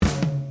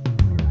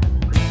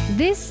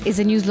This is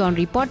a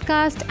Newslaundry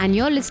podcast and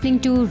you're listening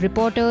to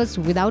Reporters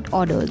Without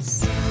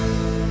Orders.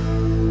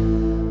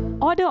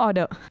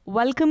 Order.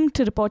 Welcome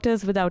to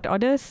Reporters Without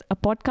Orders, a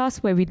podcast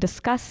where we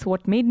discuss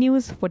what made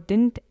news, what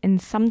didn't,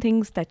 and some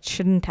things that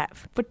shouldn't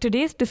have. For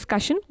today's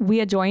discussion,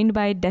 we are joined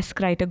by desk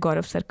writer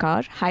Gaurav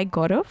Sarkar. Hi,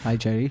 Gaurav. Hi,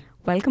 Cherry.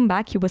 Welcome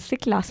back. You were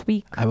sick last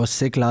week. I was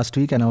sick last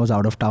week and I was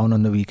out of town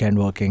on the weekend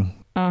working.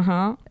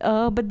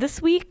 But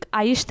this week,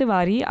 Ayush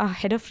Tiwari, our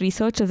head of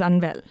research, is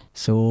unwell.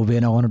 So we're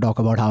now going to talk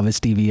about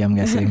Harvest TV, I'm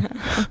guessing.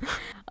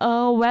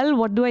 Well,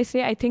 what do I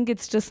say? I think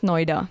it's just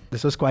Noida.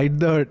 This was quite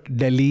the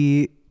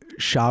Delhi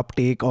sharp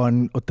take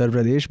on Uttar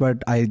Pradesh,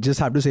 but I just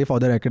have to say for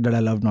the record that I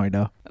love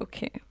Noida.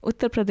 Okay.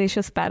 Uttar Pradesh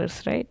is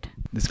Paris, right?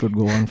 This could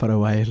go on for a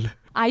while.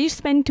 Ayush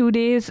spent 2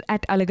 days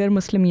at Aligarh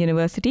Muslim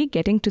University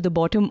getting to the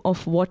bottom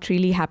of what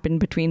really happened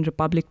between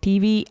Republic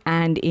TV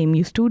and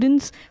AMU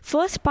students.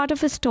 First part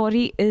of his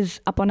story is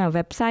up on our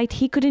website.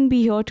 He couldn't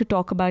be here to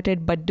talk about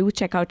it, but do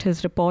check out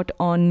his report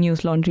on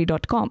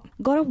newslaundry.com.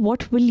 Gaurav,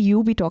 what will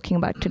you be talking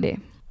about today?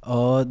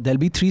 There'll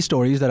be 3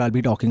 stories that I'll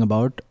be talking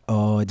about.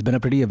 It's been a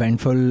pretty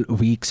eventful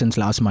week since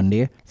last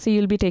Monday. So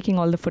you'll be taking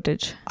all the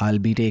footage? I'll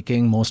be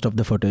taking most of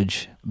the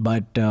footage.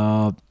 But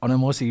on a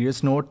more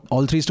serious note,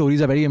 all 3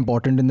 stories are very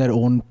important in their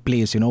own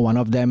place. You know, one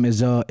of them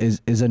is a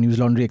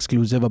Newslaundry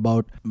exclusive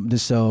about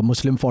this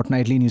Muslim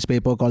fortnightly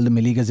newspaper called the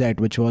Milli Gazette,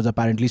 which was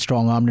apparently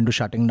strong-armed into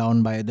shutting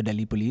down by the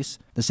Delhi police.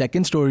 The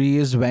second story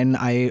is when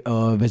I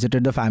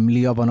visited the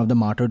family of one of the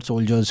martyred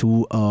soldiers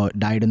who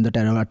died in the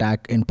terror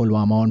attack in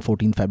Pulwama on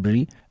 14th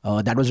February.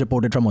 That was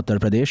reported from Uttar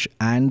Pradesh.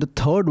 And the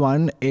third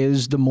one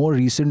is the more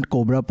recent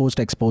Cobrapost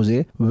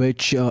expose,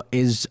 which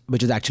is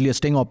actually a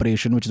sting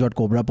operation, which is what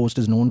Cobrapost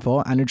is known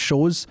for. And it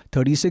shows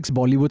 36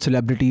 Bollywood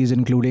celebrities,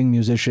 including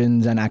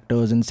musicians and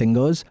actors and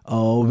singers,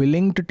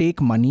 willing to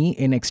take money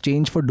in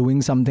exchange for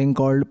doing something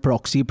called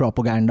proxy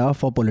propaganda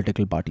for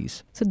political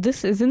parties. So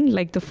this isn't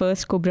like the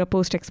first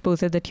Cobrapost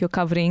expose that you're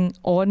covering,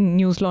 or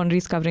Newslaundry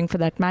is covering for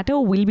that matter.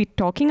 We'll be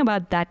talking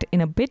about that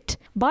in a bit.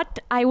 But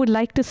I would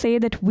like to say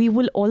that we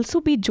will also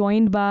be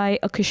joined by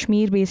a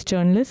Kashmir-based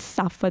journalist,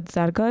 Safwat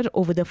Zargar,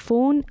 over the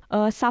phone.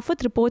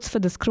 Safwat reports for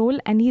The Scroll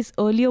and he's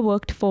earlier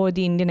worked for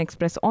the Indian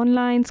Express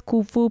Online,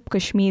 Scoop Whoop,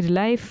 Kashmir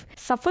Life.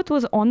 Safwat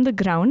was on the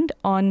ground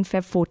on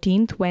Feb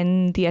 14th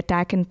when the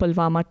attack in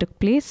Pulwama took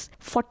place.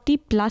 40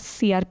 plus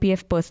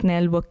CRPF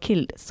personnel were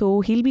killed.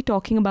 So he'll be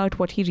talking about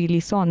what he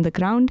really saw on the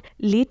ground.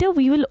 Later,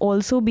 we will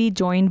also be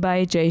joined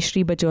by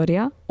Jayshree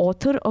Bajoria,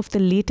 author of the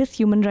latest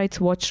Human Rights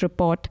Watch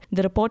report.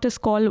 The report is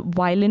called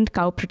Violent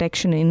Cow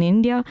Protection in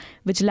India,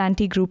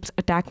 Vigilante Groups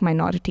Attack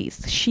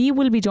Minorities. She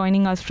will be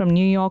joining us from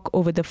New York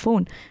over the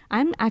phone.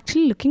 I'm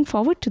actually looking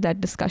forward to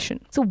that discussion.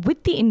 So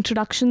with the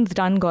introductions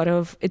done,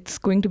 Gaurav, it's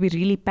going to be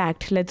really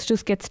packed. Let's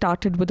just get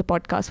started with the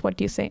podcast. What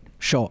do you say?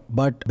 Sure.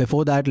 But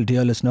before that,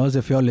 dear listeners,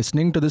 if you're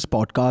listening to this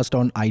podcast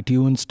on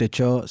iTunes,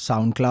 Stitcher,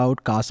 SoundCloud,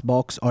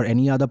 Castbox, or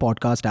any other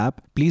podcast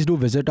app, please do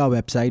visit our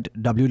website,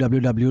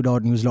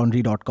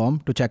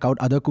 www.newslaundry.com, to check out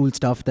other cool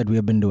stuff that we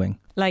have been doing.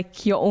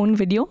 Like your own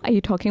video? Are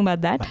you talking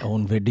about that? My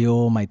own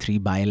video, my 3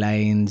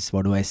 bylines.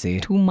 What do I say?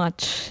 Too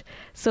much.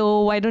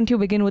 So why don't you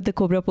begin with the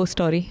Cobrapost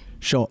story?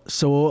 Sure.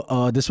 So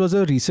this was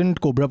a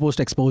recent Cobrapost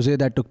expose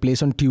that took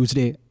place on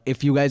Tuesday.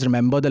 If you guys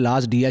remember, the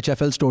last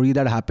DHFL story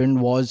that happened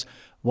was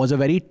a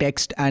very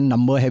text and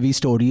number heavy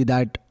story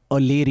that a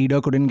lay reader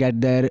couldn't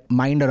get their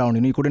mind around.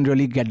 You know, you couldn't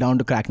really get down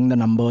to cracking the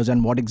numbers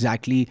and what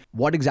exactly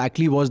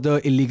was the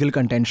illegal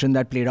contention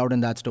that played out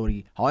in that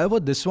story. However,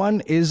 this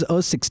one is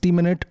a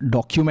 60-minute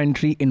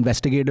documentary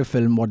investigative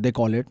film, what they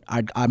call it.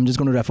 I'm just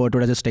going to refer to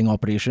it as a sting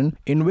operation,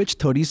 in which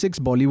 36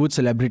 Bollywood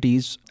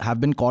celebrities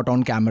have been caught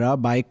on camera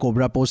by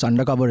Cobrapost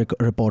undercover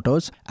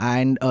reporters,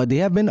 and they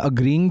have been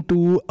agreeing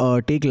to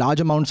take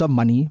large amounts of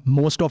money,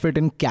 most of it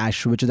in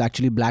cash, which is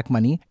actually black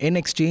money, in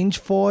exchange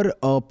for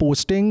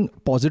posting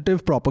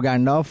positive propaganda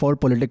for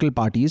political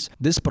parties.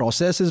 This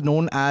process is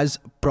known as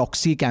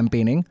proxy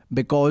campaigning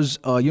because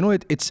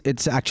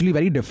it's actually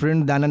very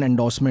different than an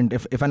endorsement.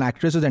 If an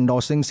actress is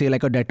endorsing, say,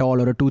 like a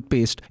Dettol or a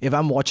toothpaste, if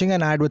I'm watching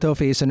an ad with her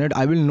face in it,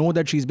 I will know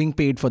that she's being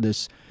paid for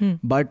this.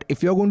 But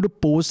if you're going to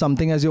post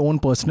something as your own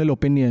personal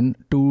opinion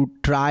to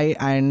try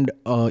and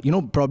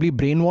probably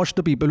brainwash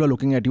the people who are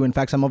looking at you. In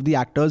fact, some of the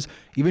actors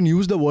even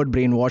use the word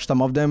brainwash.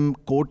 Some of them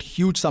quote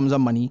huge sums of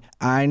money.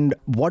 And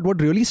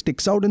what really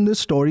sticks out in this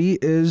story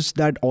is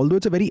that although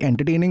it's a very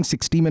entertaining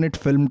 60-minute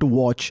film to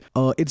watch,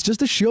 it's just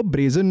the sheer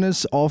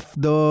brazenness of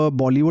the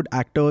Bollywood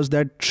actors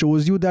that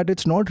shows you that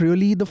it's not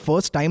really the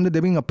first time that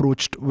they're being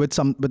approached with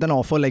an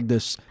offer like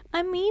this.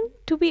 I mean,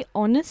 to be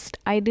honest,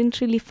 I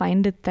didn't really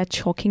find it that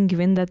shocking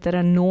given that there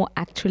are no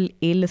actual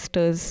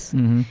A-listers.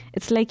 Mm-hmm.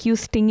 It's like you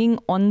stinging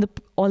on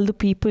all the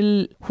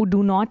people who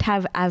do not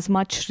have as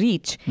much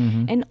reach.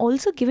 Mm-hmm. And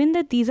also given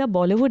that these are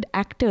Bollywood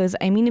actors,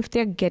 I mean, if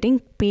they're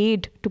getting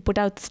paid to put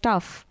out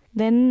stuff,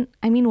 then,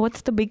 I mean,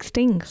 what's the big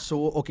sting?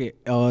 So, okay,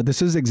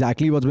 this is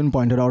exactly what's been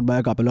pointed out by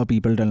a couple of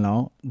people till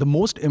now. The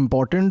most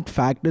important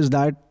fact is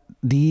that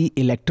the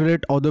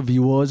electorate or the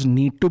viewers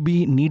need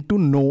to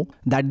know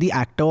that the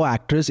actor or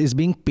actress is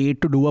being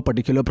paid to do a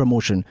particular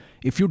promotion.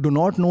 If you do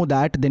not know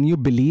that, then you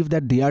believe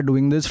that they are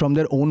doing this from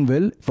their own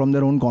will, from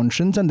their own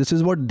conscience, and this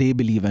is what they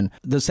believe in.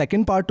 The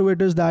second part to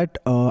it is that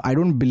I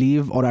don't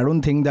believe, or I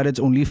don't think that it's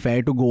only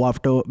fair to go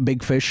after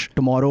big fish.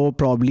 Tomorrow,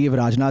 probably if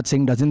Rajnath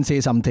Singh doesn't say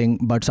something,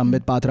 but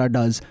Sambit Patra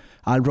does,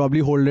 I'll probably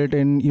hold it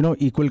in,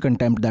 equal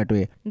contempt that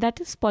way. That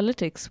is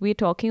politics. We're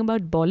talking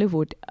about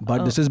Bollywood.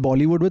 But this is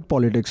Bollywood with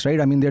politics, right?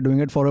 I mean, they're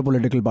doing it for a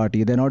political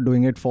party. They're not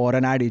doing it for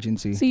an ad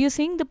agency. So you're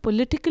saying the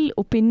political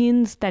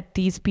opinions that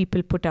these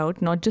people put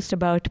out, not just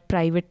about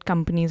private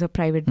companies or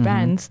private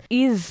brands,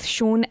 is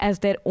shown as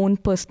their own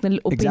personal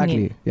opinion.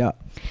 Exactly, yeah.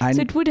 And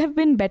so it would have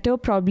been better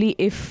probably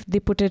if they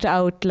put it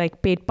out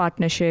like paid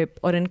partnership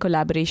or in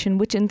collaboration,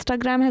 which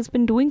Instagram has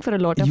been doing for a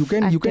lot of you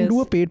can actors.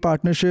 do a paid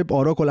partnership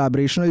or a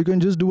collaboration, or you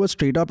can just do a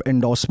straight up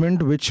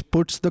endorsement which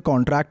puts the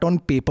contract on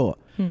paper.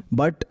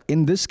 But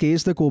in this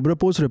case, the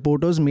Cobrapost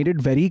reporters made it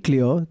very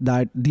clear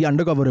that the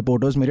undercover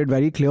reporters made it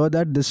very clear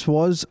that this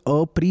was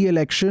a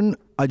pre-election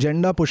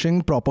agenda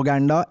pushing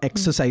propaganda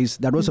exercise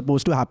that was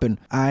supposed to happen.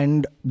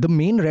 And the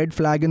main red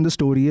flag in the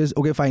story is,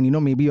 okay, fine,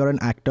 maybe you're an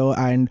actor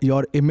and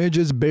your image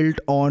is built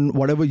on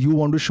whatever you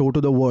want to show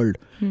to the world.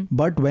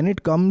 But when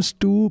it comes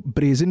to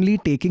brazenly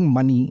taking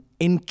money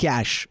in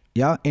cash,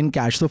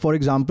 So for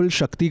example,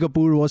 Shakti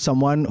Kapoor was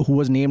someone who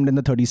was named in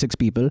the 36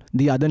 people.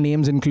 The other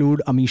names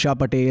include Amisha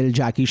Patel,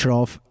 Jackie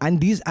Shroff, and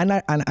these, and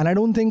I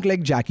don't think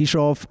like Jackie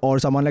Shroff or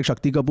someone like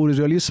Shakti Kapoor is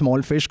really a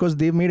small fish, because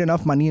they've made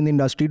enough money in the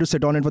industry to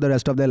sit on it for the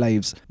rest of their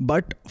lives.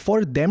 But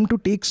for them to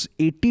take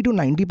 80 to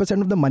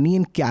 90% of the money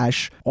in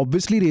cash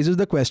obviously raises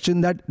the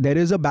question that there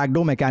is a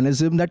backdoor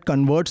mechanism that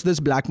converts this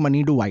black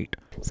money to white.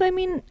 So I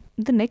mean,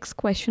 the next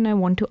question I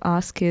want to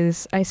ask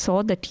is, I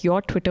saw that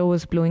your Twitter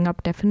was blowing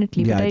up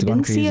definitely, but I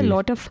didn't see a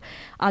lot of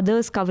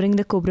others covering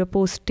the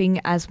Cobrapost sting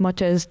as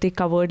much as they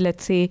covered,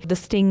 let's say, the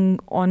sting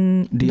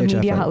on DHFL. the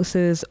media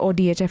houses or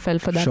DHFL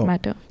for that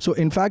matter. So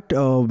in fact,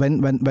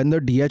 when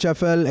the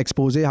DHFL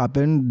expose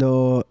happened,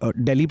 the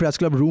Delhi Press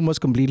Club room was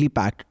completely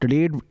packed.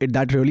 Today,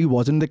 that really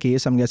wasn't the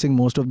case. I'm guessing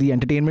most of the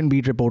entertainment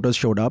beat reporters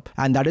showed up,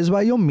 and that is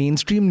why your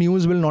mainstream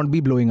news will not be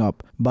blowing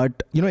up.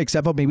 But,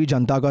 except for maybe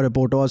Janta Ka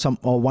reporter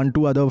or one,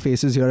 two other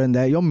faces here and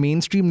there, your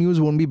mainstream news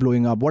won't be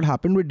blowing up. What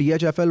happened with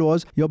DHFL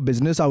was your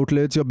business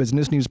outlets, your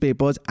business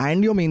newspapers,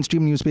 and your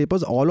mainstream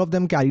newspapers, all of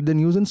them carried the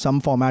news in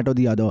some format or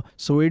the other.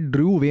 So it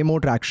drew way more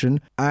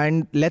traction.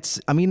 And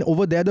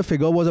over there, the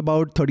figure was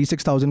about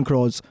 36,000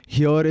 crores.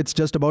 Here, it's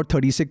just about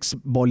 36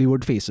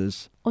 Bollywood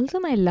faces. Also,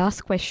 my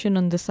last question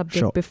on this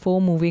subject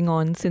before moving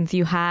on, since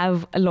you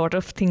have a lot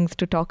of things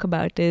to talk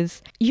about,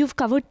 is you've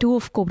covered 2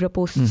 of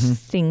Cobrapost's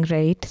sting,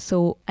 right?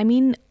 So,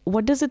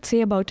 what does it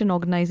say about an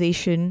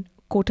organization,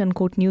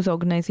 quote-unquote news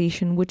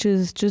organization, which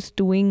is just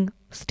doing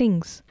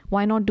stings?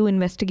 Why not do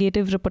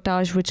investigative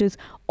reportage, which is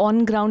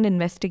on-ground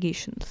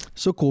investigations?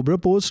 So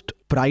Cobrapost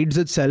prides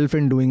itself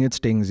in doing its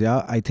stings,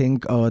 yeah. I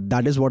think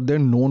that is what they're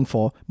known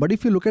for. But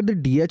if you look at the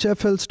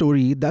DHFL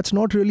story, that's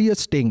not really a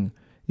sting.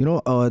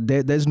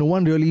 There's no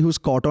one really who's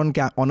caught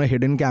on a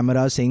hidden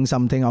camera saying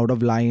something out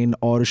of line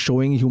or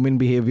showing human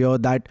behavior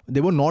that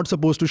they were not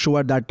supposed to show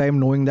at that time,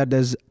 knowing that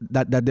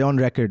they're on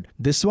record.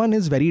 This one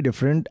is very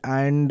different,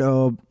 and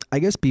I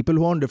guess people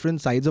who are on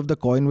different sides of the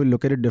coin will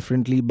look at it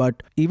differently.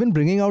 But even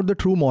bringing out the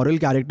true moral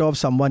character of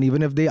someone,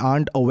 even if they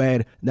aren't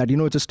aware that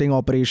it's a sting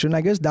operation,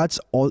 I guess that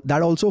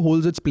also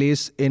holds its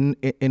place in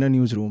a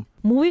newsroom.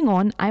 Moving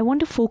on, I want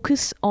to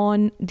focus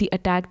on the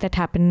attack that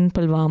happened in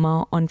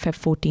Pulwama on Feb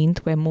 14th,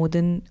 where more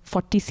than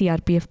 40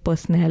 CRPF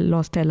personnel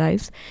lost their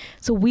lives.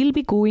 So we'll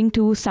be going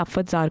to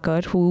Safwat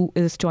Zargar, who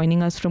is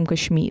joining us from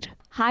Kashmir.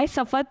 Hi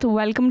Safwat,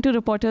 welcome to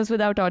Reporters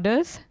Without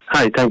Orders.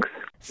 Hi, thanks.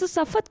 So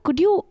Safwat, could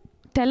you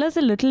tell us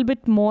a little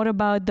bit more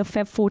about the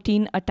Feb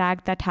 14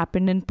 attack that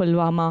happened in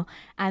Pulwama?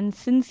 And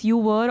since you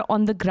were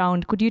on the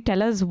ground, could you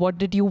tell us what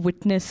did you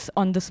witness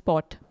on the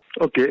spot?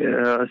 Okay,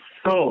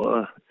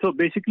 so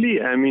basically,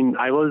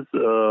 I was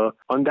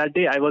on that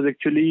day. I was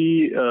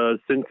actually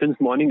since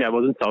morning. I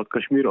was in South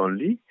Kashmir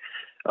only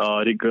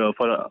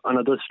for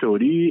another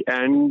story.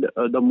 And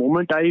the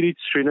moment I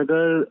reached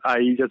Srinagar,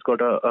 I just got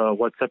a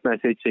WhatsApp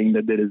message saying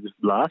that there is this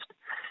blast.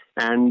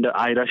 And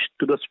I rushed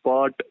to the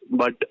spot,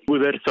 but we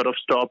were sort of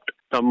stopped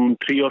some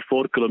 3 or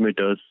 4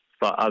 kilometers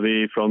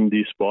away from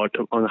the spot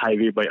on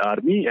highway by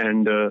army,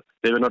 and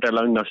they were not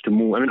allowing us to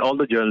move. All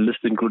the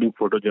journalists, including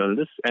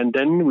photojournalists. And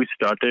then we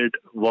started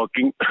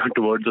walking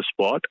towards the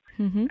spot.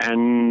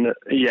 And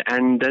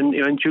then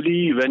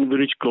eventually when we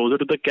reached closer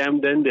to the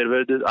camp, then there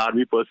were this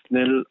army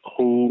personnel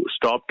who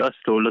stopped us,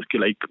 told us,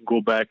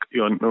 go back,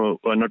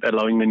 we're not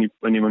allowing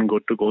anyone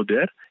to go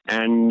there.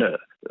 And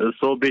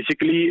so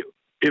basically,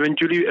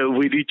 eventually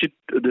we reached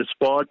the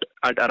spot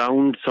at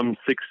around some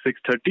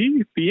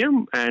 6:30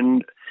 p.m.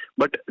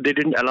 but they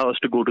didn't allow us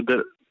to go to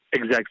the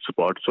exact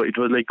spot. So it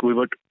was like we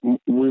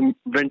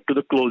went to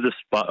the closest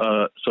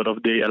sort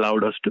of they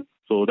allowed us to.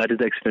 So that is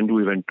the extent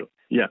we went to.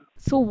 Yeah.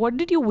 So what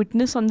did you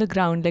witness on the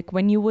ground? Like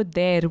when you were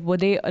there, were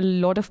there a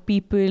lot of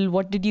people?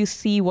 What did you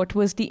see? What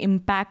was the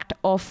impact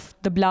of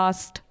the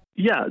blast?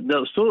 Yeah,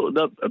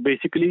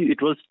 basically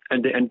it was,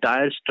 and the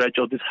entire stretch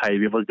of this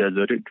highway was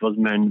desert. It was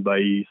manned by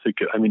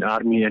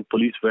army and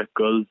police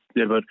vehicles.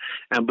 There were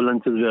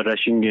ambulances were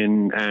rushing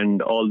in,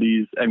 and all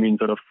these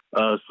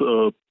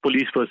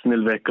police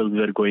personnel vehicles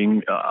were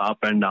going up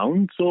and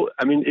down. So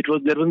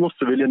there was no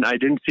civilian. I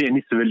didn't see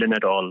any civilian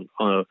at all.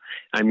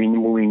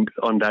 Moving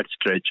on that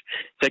stretch.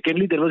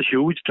 Secondly, there was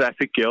huge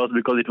traffic chaos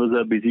because it was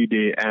a busy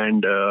day,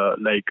 and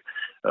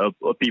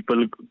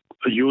people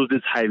use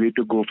this highway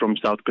to go from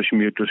South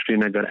Kashmir to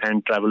Srinagar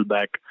and travel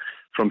back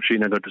from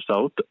Srinagar to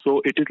South.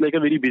 So it is like a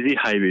very busy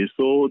highway.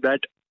 So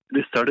that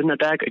this sudden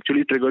attack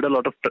actually triggered a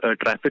lot of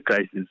traffic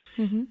crisis.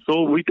 Mm-hmm.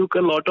 So we took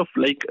a lot of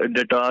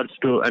detours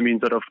to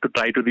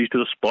try to reach to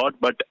the spot,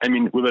 but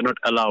we were not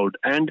allowed.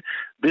 And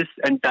this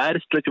entire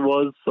stretch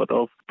was sort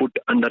of put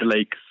under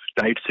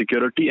tight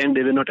security, and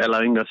they were not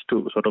allowing us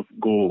to sort of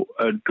go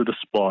to the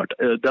spot.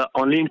 The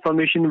only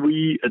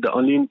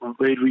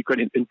way we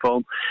could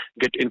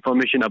get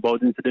information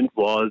about the incident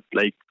was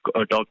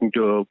talking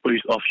to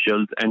police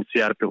officials and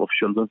CRPF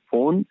officials on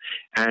phone,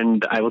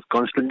 and I was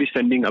constantly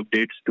sending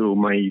updates to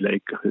my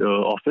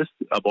office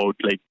about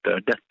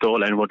the death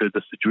toll and what is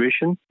the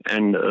situation,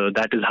 and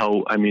that is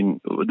how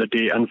the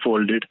day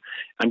unfolded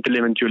until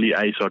eventually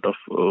I sort of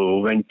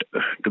went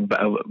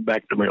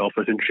back to my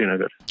office in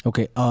Srinagar.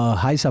 Okay.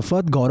 Hi,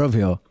 Safwat, Gaurav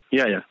here.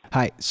 Yeah.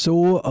 Hi.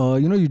 So,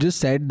 you just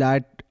said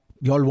that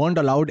y'all weren't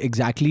allowed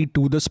exactly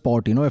to the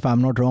spot. If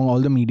I'm not wrong,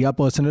 all the media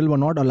personnel were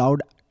not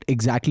allowed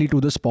exactly to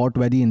the spot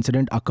where the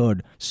incident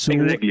occurred. So,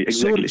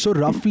 Exactly. So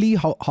roughly,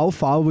 how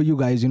far were you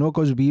guys?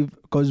 Because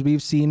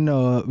we've seen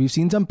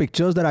some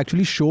pictures that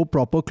actually show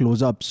proper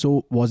close-ups.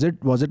 So was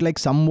it like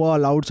some were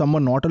allowed, some were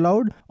not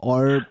allowed,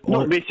 or?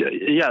 No,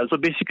 so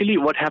basically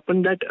what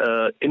happened that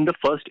in the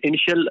first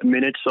initial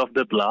minutes of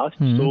the blast,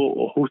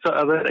 so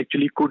whosoever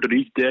actually could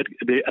reach there,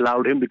 they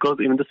allowed him, because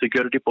even the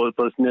security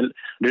personnel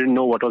didn't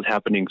know what was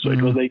happening. So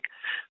it was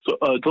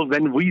so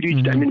when we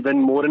reached,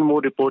 when more and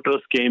more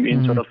reporters came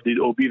in, sort of the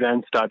OB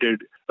van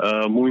started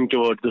moving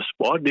towards the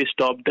spot, they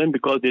stopped them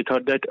because they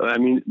thought that,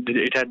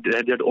 it had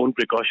their own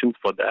precautions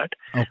for that.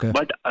 Okay.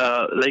 But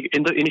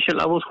in the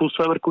initial hours,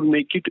 whosoever could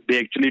make it, they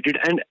actually did,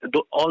 and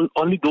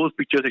only those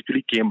pictures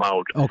actually came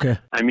out. Okay.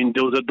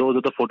 Those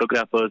are the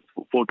photographers'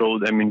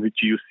 photos. Which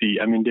you see.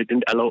 They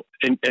didn't allow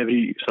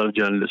every sort of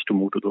journalist to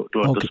move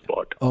towards the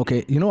spot.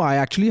 Okay. I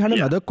actually had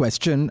another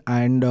question,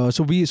 and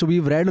so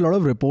we've read a lot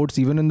of reports,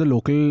 even in the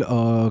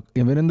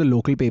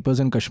local papers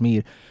in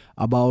Kashmir,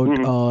 about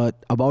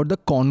the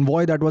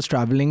convoy that was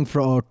traveling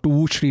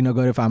to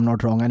Srinagar, if I'm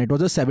not wrong, and it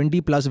was a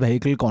 70+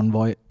 vehicle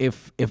convoy,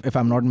 if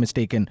I'm not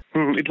mistaken.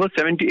 It was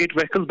 78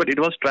 vehicles, but it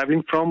was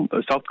traveling from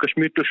South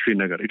Kashmir to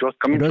Srinagar. It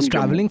was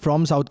traveling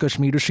from South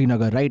Kashmir to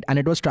Srinagar, right? And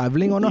it was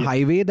traveling on a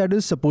highway that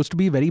is supposed to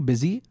be very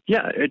busy.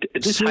 Yeah,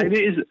 this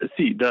highway is this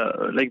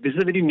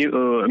is a very new,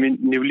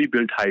 newly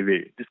built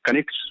highway. This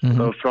connects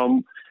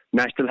from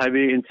National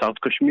Highway in South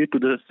Kashmir to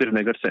the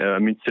Srinagar,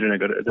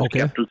 the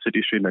capital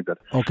city, Srinagar.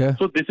 Okay.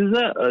 So this is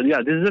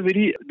a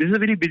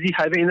very busy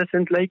highway, in a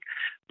sense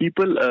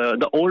people,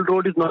 the old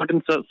road is not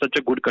in such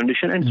a good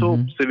condition, and so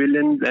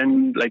civilians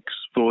and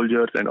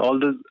soldiers and all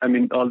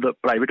the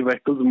private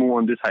vehicles move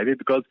on this highway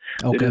because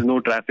there is no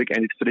traffic,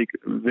 and it's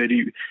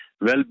very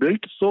well built.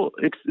 So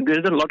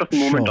there's a lot of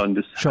movement on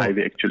this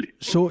highway actually.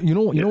 So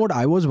what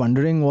I was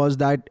wondering was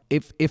that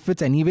if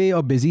it's anyway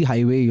a busy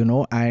highway,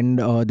 and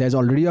there's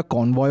already a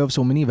convoy of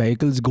so many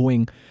vehicles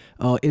going,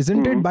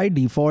 isn't it by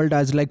default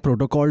as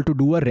protocol to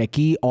do a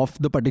recce of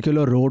the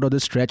particular road or the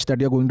stretch that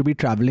you're going to be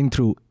traveling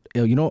through?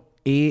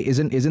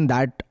 Isn't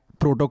that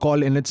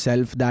protocol in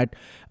itself that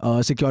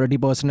security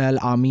personnel,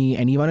 army,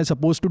 anyone is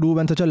supposed to do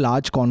when such a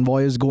large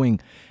convoy is going?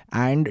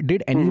 And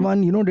did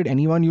anyone,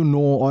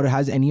 or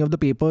has any of the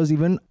papers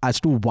even as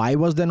to why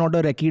was there not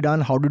a recce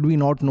done? How did we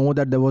not know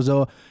that there was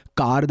a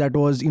car that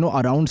was,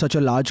 around such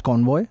a large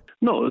convoy?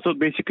 No, so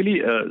basically,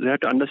 you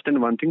have to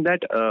understand one thing,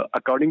 that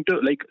according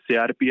to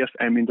CRPF,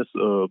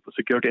 the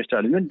security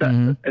establishment,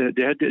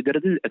 there are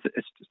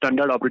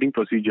standard operating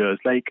procedures.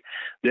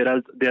 There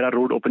are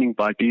road opening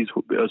parties.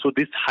 So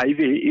this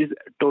highway is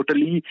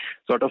totally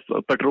sort of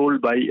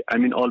patrolled by,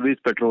 always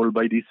patrolled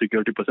by these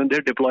security personnel. They're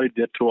deployed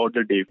there throughout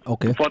the day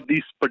for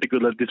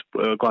this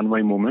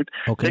convoy movement.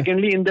 Okay.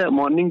 Secondly, in the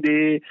morning,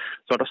 they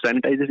sort of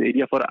sanitize this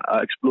area for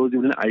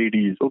explosives and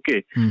IEDs.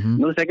 Okay.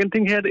 Now, the second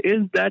thing here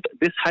is that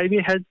this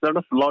highway has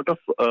lot of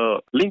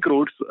link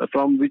roads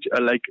from which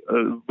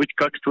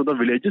cuts through the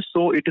villages.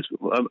 So it is,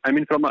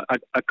 from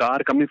a car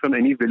coming from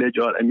any village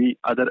or any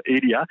other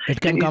area,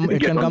 it can come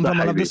from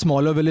one of the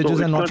smaller villages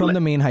and not from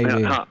the main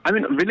highway.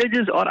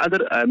 Villages or other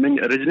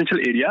residential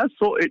areas.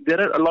 So there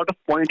are a lot of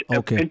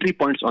entry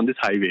points on this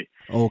highway.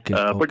 Okay.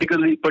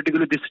 Particularly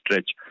this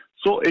stretch.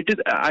 So it is.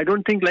 I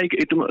don't think like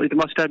it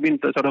must have been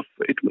the sort of.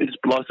 It is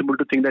plausible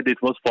to think that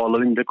it was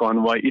following the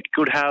convoy. It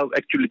could have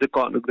actually the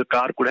car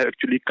could have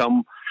actually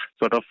come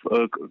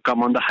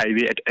come on the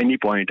highway at any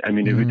point. I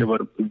mean,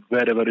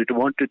 wherever it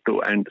wanted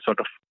to, and sort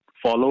of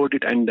followed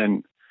it and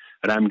then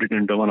rammed it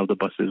into one of the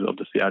buses of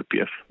the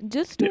CRPF.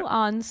 Just to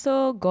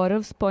answer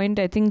Gaurav's point,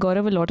 I think,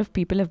 Gaurav, a lot of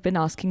people have been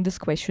asking this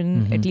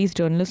question, at least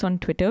journalists on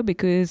Twitter,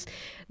 because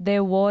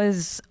there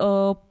was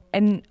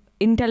an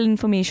Intel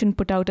information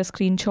put out, a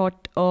screenshot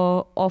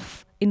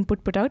of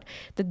input put out,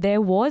 that there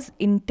was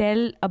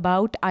intel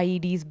about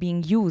IEDs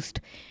being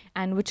used.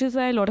 And which is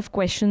why a lot of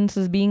questions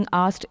is being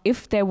asked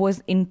if there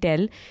was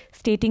intel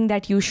stating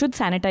that you should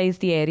sanitize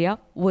the area.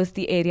 Was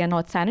the area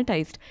not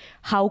sanitized?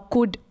 How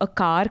could a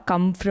car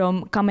come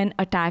and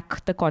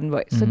attack the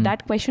convoy? So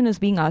that question is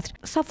being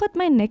asked. Safwat,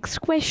 my next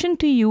question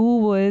to you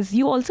was,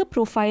 you also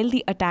profile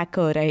the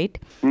attacker, right?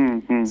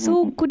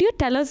 So could you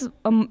tell us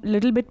a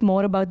little bit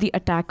more about the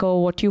attacker,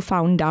 what you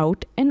found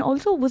out? And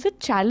also, was it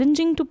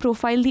challenging to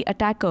profile the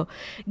attacker,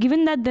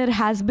 given that there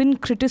has been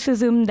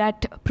criticism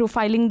that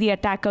profiling the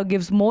attacker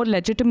gives more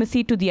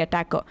legitimacy to the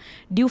attacker?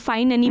 Do you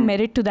find any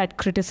merit to that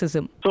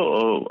criticism?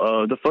 So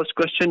the first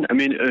question, I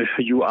mean,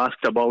 you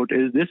asked about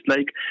is this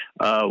like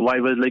why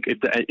was like if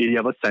the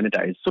area was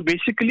sanitized? So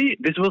basically,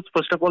 this was,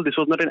 first of all, this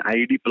was not an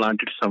IED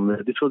planted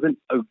somewhere. This was an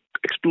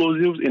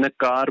explosives in a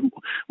car,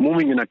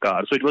 moving in a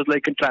car. So it was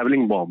like a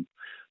traveling bomb.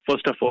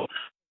 First of all.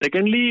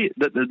 Secondly,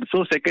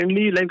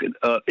 like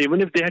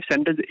even if they had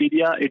sanitized the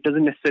area, it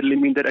doesn't necessarily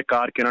mean that a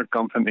car cannot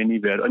come from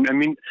anywhere. I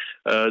mean,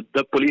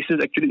 the police is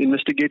actually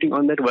investigating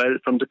on that where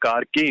from the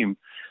car came.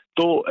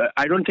 So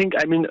I don't think,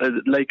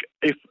 like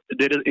if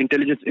there is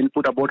intelligence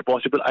input about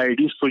possible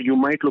IEDs, so you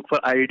might look for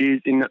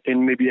IEDs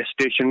in maybe a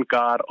station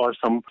car or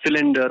some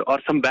cylinder or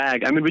some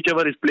bag. I mean,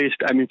 whichever is placed,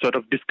 sort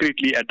of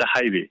discreetly at the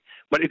highway.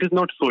 But it is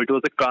not so. It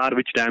was a car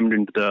which rammed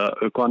into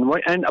the convoy.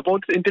 And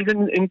about the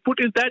intelligence input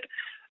is that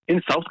in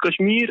South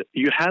Kashmir,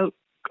 you have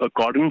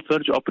cordon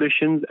search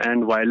operations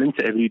and violence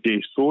every day.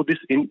 So these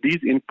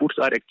inputs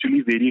are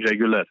actually very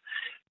regular.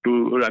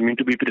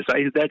 To be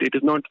precise, that it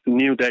is not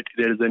new that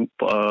there is an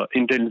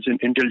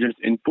intelligence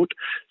input.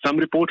 Some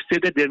reports say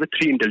that there were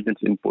 3 intelligence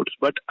inputs.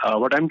 But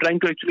what I'm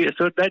trying to actually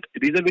assert that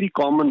these are very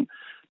common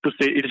to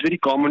say. It is very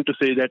common to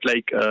say that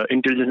like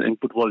intelligence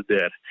input was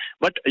there.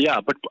 But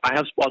I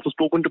have also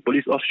spoken to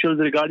police officials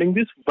regarding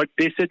this. But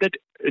they said that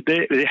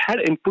they had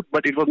input,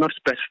 but it was not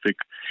specific.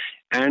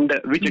 And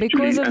which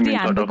because actually,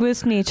 of the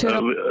ambiguous nature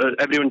of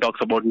everyone talks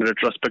about in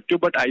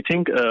retrospective, but I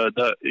think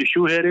the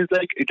issue here is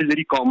like it is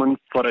very common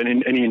for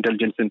any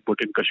intelligence input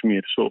in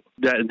Kashmir. So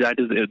that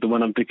is the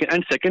one I'm thinking.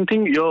 And second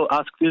thing you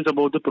asked is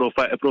about the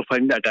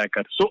profiling the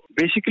attacker. So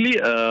basically,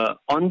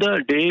 on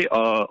the day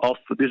of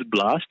this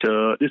blast,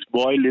 this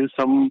boy lives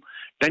some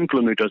 10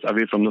 kilometers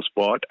away from the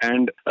spot,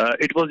 and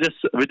it was just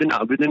within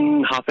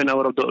half an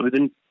hour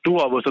within 2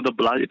 hours of the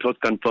blast, it was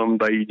confirmed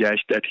by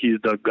Yash that he's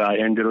the guy,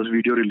 and there was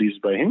video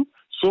released by him.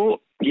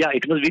 So yeah,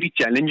 it was very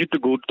challenging to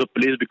go to the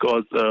place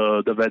because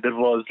the weather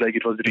was like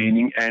it was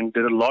raining, and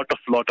there are a lot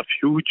of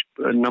huge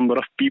number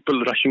of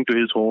people rushing to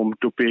his home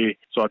to pay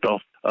sort of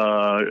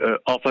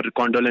offer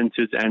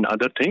condolences and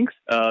other things.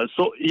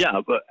 So yeah,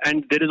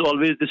 and there is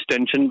always this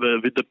tension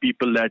with the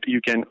people that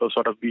you can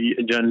sort of be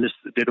a journalist.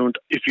 They don't,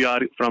 if you are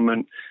from a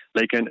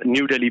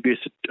New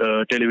Delhi-based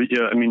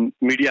television,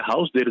 media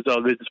house, there is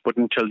always this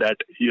potential that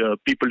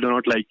people do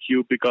not like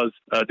you because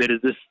there is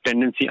this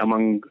tendency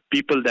among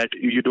people that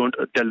you don't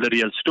tell the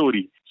real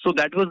story. So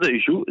that was the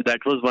issue. That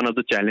was one of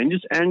the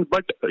challenges.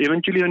 But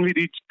eventually when we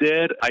reached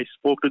there, I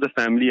spoke to the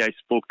family, I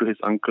spoke to his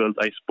uncles,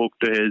 I spoke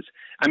to his,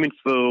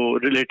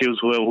 relatives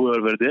who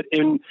were there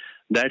in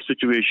that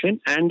situation,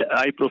 and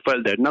I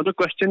profiled that. Now the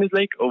question is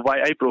like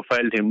why I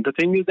profiled him. The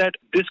thing is that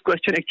this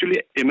question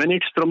actually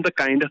emanates from the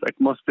kind of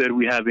atmosphere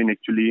we have in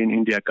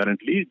India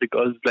currently,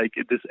 because like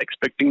it is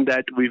expecting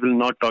that we will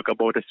not talk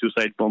about a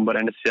suicide bomber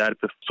and a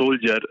CRPF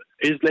soldier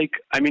is like,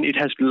 it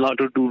has a lot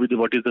to do with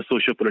what is the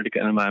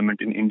socio-political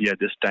environment in India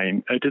this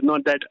time. It is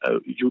not that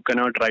you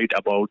cannot write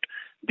about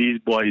these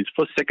boys.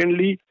 First,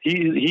 secondly, this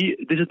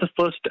is the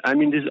first,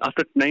 this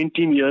after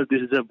 19 years,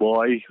 this is a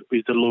boy who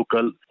is a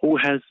local who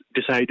has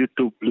decided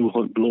to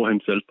blow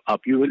himself up.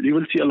 You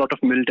will see a lot of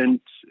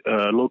militants,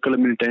 local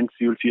militants.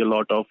 You will see a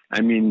lot of,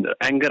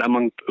 anger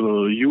among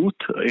youth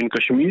in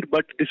Kashmir.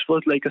 But this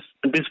was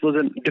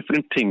a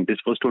different thing. This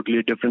was totally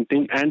a different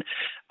thing. And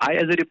I,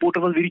 as a reporter,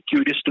 was very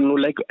curious to know,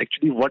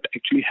 what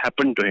actually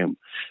happened to him,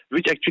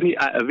 which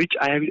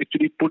I have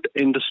actually put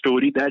in the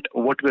story that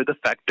what were the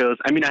factors.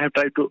 I have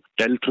tried to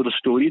tell through the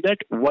story that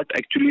what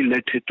actually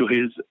led to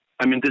his,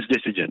 this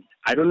decision.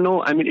 I don't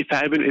know, if I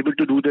have been able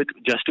to do that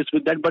justice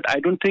with that, but I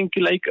don't think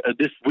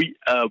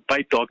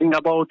by talking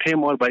about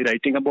him or by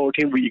writing about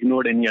him, we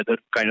ignored any other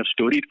kind of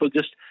story. It was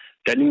just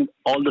telling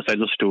all the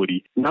sides of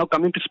story. Now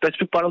coming to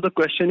specific part of the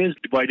question is,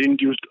 why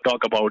didn't you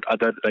talk about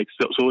other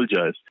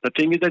soldiers? The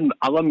thing is that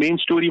our main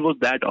story was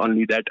that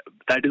only, that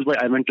is why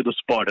I went to the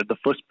spot at the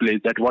first place,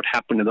 that what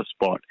happened in the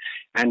spot.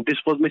 And this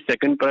was my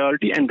second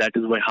priority, and that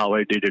is why how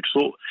I did it.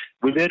 So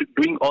we were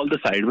doing all the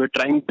sides. We were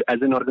trying to,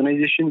 as an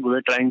organization, we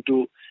were trying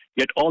to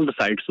get all the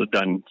sides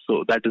done.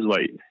 So that is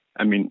why,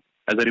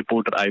 as a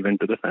reporter, I went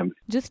to the family.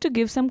 Just to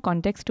give some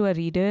context to our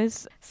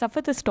readers,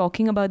 Safwat is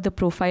talking about the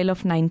profile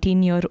of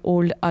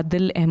 19-year-old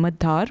Adil Ahmed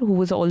Dar, who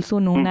was also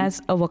known as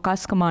a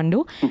Wakas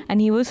commando, and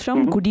he was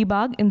from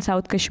Gudibag in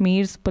South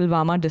Kashmir's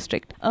Pulwama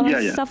district.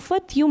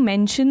 Safwat, you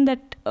mentioned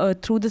that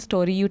through the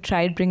story you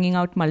tried bringing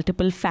out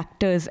multiple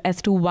factors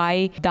as to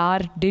why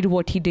Dar did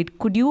what he did.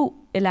 Could you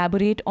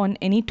elaborate on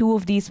any two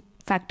of these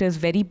factors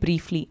very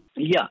briefly?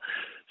 Yeah.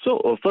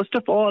 So first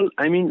of all,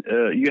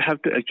 you have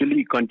to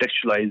actually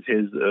contextualize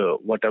his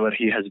whatever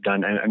he has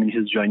done.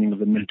 His joining of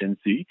the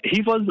militancy.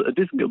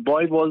 This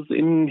boy was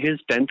in his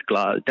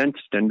 10th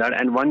standard,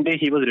 and one day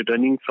he was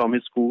returning from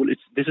his school.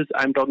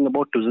 I'm talking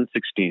about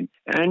 2016,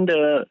 and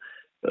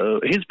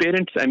his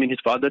parents, his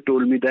father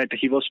told me that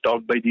he was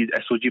stopped by these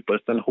SOG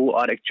personnel who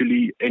are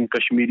actually, in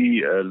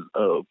Kashmiri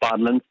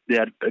parlance, they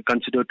are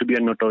considered to be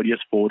a notorious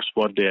force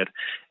for their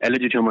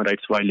alleged human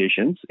rights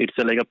violations. It's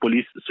like a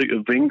police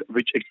wing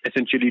which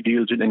essentially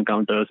deals with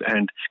encounters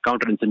and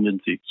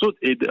counterinsurgency. So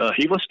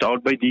he was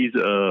stopped by these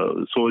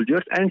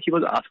soldiers, and he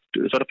was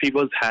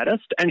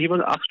harassed, and he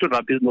was asked to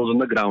rub his nose on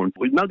the ground.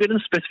 Now there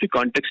is a specific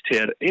context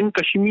here. In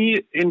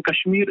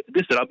Kashmir,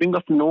 this rubbing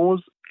of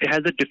nose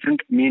has a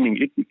different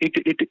meaning.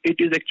 It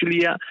is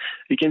actually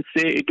you can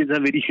say it is a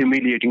very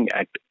humiliating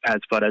act as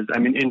far as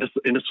in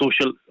the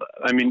social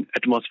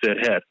atmosphere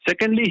here.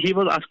 Secondly, he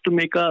was asked to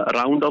make a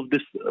round of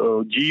this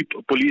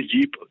police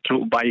jeep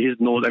by his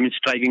nose.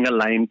 Striking a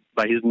line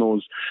by his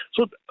nose.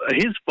 So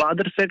his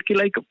father said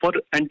for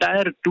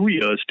entire 2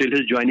 years till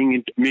his joining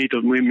in May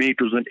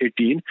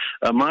 2018,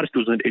 March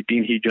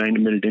 2018, he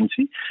joined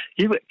militancy.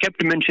 He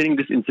kept mentioning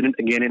this incident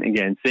again and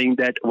again, saying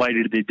that why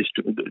did they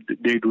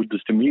do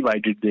this to me? Why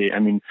did they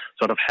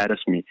harass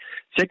me?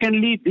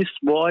 Secondly, this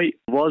boy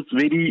was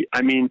very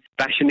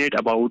passionate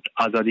about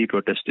Azadi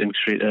protest in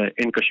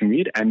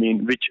Kashmir.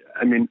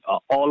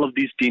 All of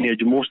these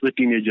most of the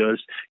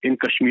teenagers in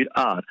Kashmir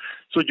are.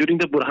 So during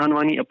the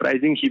Burhanwani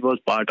uprising, he was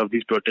part of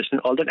these protests and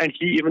all that, and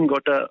he even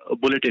got a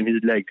bullet in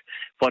his leg,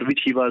 for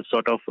which he was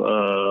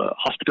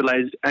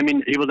hospitalized.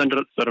 He was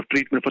under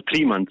treatment for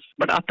 3 months.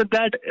 But after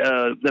that,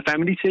 the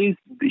family says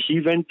he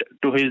went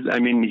to his.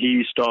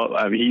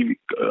 He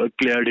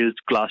cleared his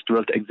class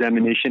 12th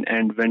examination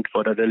and went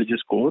for a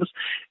religious course,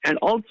 and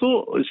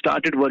also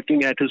started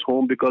working at his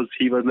home because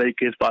he was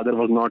his father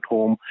was not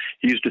home.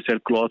 He used to sell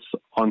clothes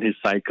on his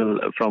cycle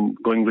from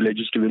going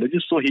villages to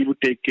villages, so he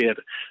would take care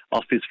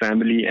of his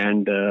family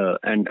and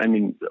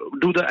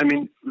do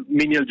the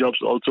menial jobs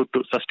also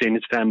to sustain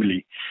his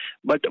family.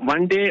 But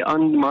one day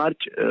on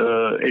March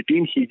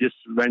 18, he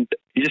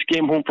just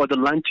came home for the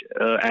lunch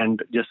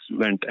and just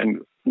went and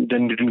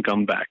then didn't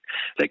come back.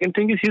 Second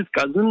thing is his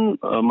cousin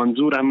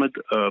Manzoor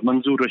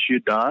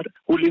Rashid Dar,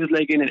 who lives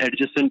in an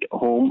adjacent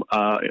home.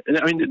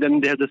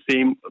 Then they have the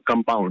same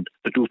compound,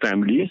 the two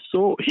families.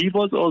 So he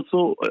was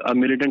also a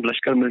militant,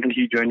 Lashkar militant.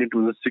 He joined in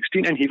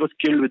 2016, and he was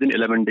killed within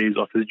 11 days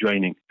of his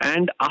joining.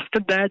 And after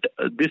that,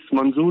 this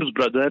Manzoor's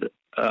brother,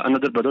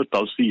 another brother,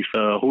 Tausif,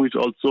 who is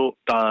also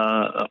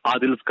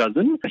Adil's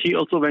cousin, he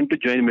also went to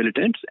join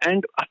militants,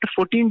 and after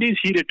 14 days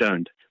he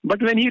returned. But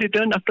when he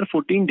returned after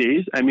 14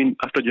 days,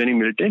 after joining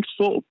militants,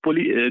 so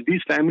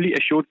these family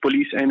assured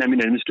police and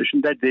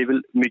administration that they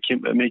will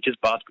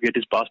get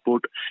his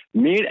passport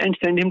made and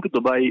send him to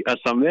Dubai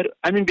somewhere.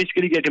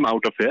 Basically get him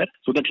out of here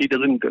so that he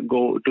doesn't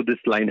go to this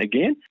line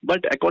again.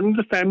 But according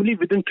to the family,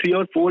 within 3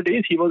 or 4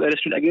 days, he was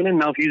arrested again, and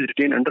now he is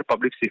detained under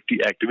Public Safety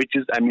Act, which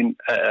is,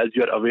 as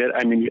you are aware,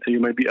 you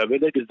might be aware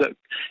that is the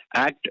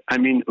act,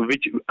 under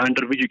which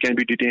you can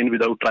be detained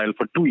without trial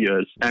for 2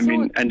 years.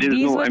 And there is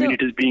no,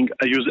 it is being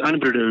used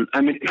unbridled.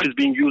 It is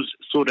being used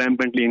so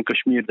rampantly in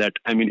Kashmir that,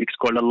 it's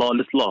called a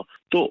lawless law.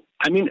 So,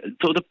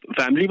 so the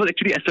family was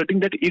actually asserting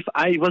that if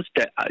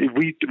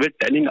we were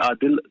telling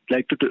Adil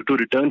to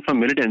return from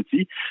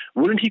militancy,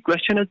 wouldn't he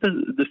question us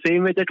the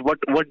same way that what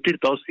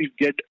did Tausif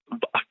get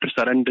after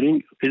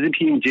surrendering? Isn't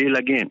he in jail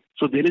again?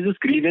 So there is this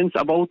grievance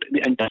about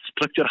the entire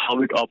structure,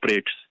 how it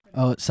operates.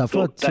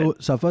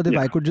 Safwat, if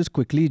I could just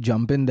quickly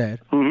jump in there.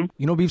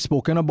 Mm-hmm. We've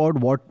spoken about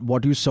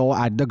what you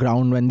saw at the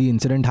ground when the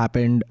incident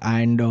happened,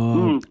 and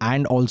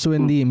also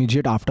in the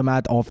immediate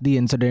aftermath of the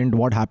incident,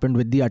 what happened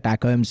with the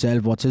attacker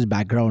himself, what's his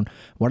background.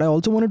 What I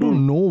also wanted to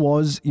know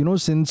was,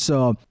 since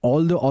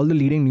all the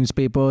leading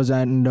newspapers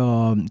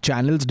and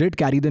channels did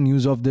carry the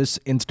news of this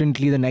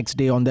instantly the next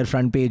day on their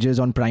front pages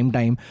on prime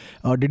time,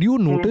 did you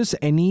notice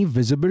any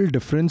visible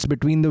difference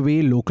between the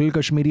way local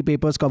Kashmiri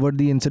papers covered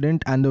the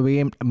incident and the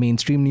way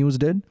mainstream news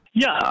did?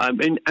 Yeah, I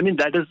mean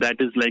that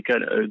is like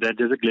that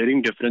there's a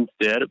glaring difference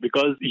there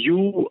because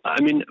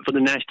for the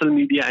national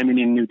media, in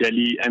New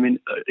Delhi,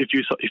 if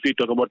you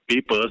talk about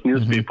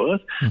newspapers,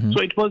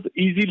 so it was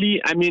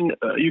easily,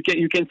 you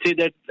can say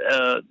that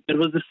there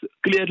was this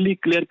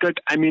clear cut,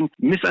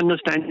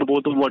 misunderstanding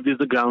about what is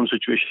the ground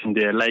situation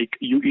there. Like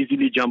you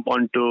easily jump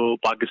onto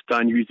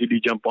Pakistan, you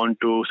easily jump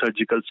onto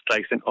surgical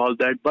strikes and all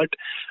that, but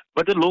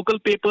the local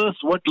papers,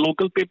 what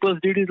local papers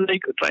did is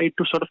like try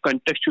to sort of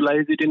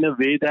contextualize it in a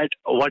way that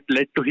what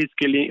led to his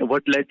killing,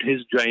 what led to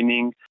his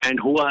joining, and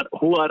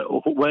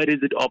where is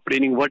it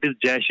operating, what is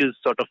Jaysh's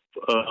sort of,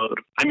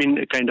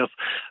 kind of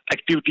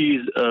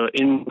activities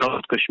in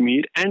North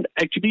Kashmir, and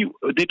actually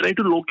they try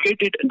to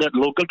locate it. The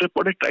local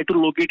reporter try to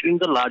locate it in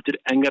the larger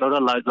anger or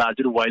the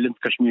larger violence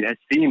Kashmir has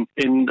seen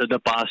in the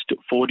past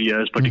 4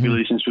 years,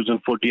 particularly since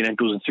 2014 and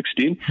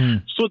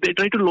 2016. So they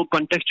try to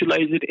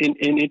contextualize it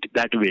in it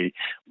that way.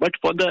 But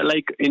for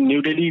in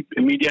New Delhi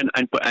media,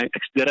 and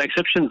there are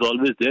exceptions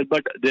always there,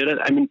 but there are,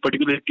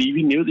 particularly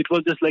TV news, it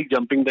was just like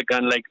jumping the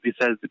gun, like this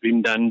has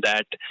been done,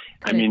 that,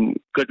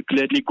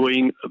 clearly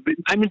going,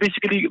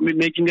 basically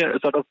making a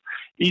sort of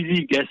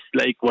easy guess,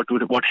 like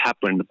what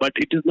happened. But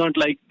it is not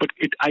like,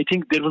 I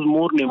think there was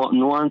more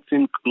nuance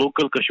in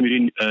local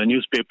Kashmiri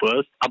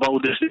newspapers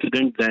about this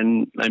incident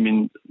than,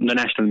 the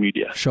national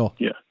media. Sure.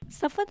 Yeah.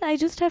 Safwat, I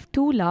just have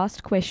two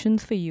last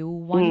questions for you.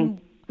 One,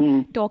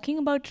 talking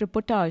about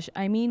reportage,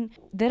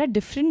 there are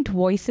different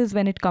voices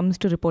when it comes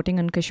to reporting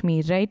on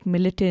Kashmir, right?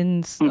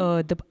 Militants,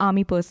 the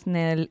army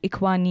personnel,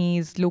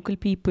 Ikhwanis, local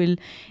people,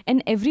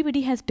 and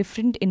everybody has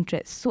different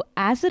interests. So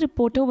as a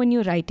reporter, when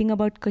you're writing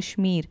about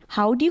Kashmir,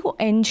 how do you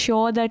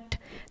ensure that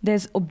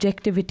there's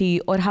objectivity,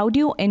 or how do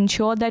you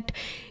ensure that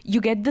you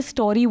get the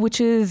story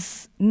which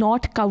is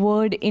not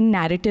covered in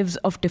narratives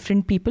of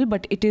different people,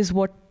 but it is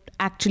what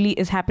actually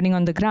is happening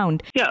on the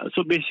ground? Yeah,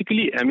 so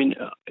basically,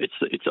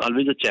 it's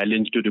always a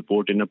challenge to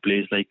report in a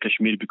place like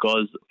Kashmir,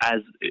 because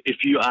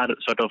if you are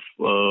sort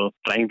of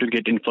trying to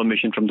get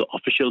information from the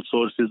official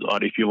sources,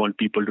 or if you want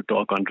people to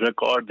talk on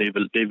record,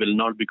 they will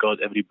not, because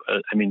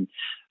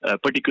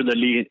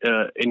particularly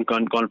in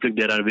conflict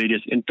there are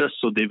various interests,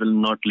 so they will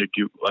not let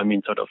you.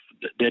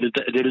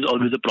 There is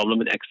always a problem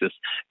with access,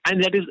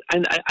 and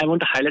I want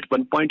to highlight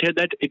one point here,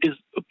 that it is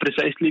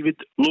precisely with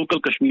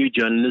local Kashmiri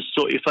journalists.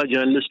 So if a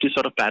journalist is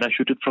sort of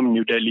parachuted from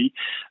New Delhi,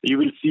 you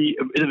will see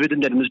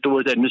within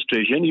towards the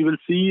administration, you will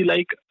see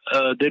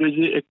there is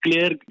a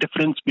clear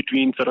difference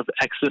between sort of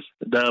access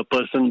the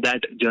person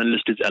that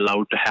journalist is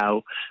allowed to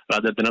have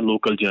rather than a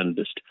local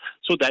journalist.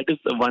 So that is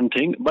one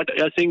thing. But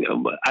I think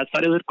as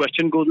far as the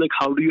question goes, like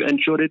how do you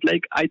ensure it?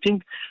 Like I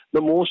think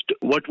the most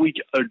what we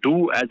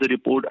do as a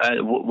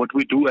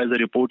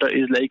reporter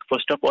is like,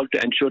 first of all,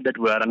 to ensure that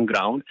we are on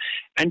ground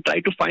and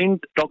try to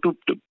talk to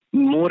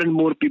more and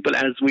more people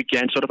as we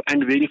can, sort of,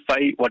 and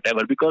verify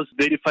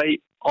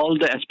all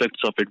the aspects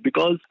of it,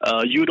 because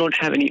you don't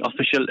have any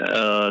official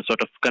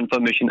sort of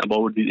confirmation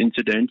about these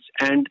incidents,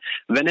 and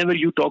whenever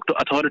you talk to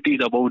authorities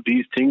about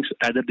these things,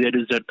 either there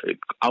is an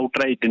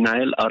outright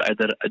denial or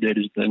either there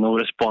is no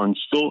response.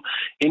 So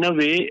in a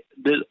way,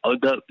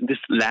 this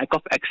lack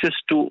of access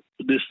to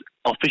this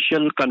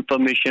official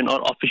confirmation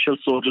or official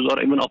sources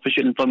or even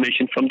official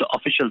information from the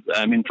officials,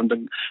 from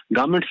the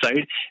government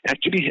side,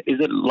 actually is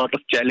a lot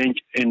of challenge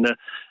in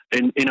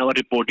our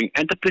reporting.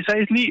 And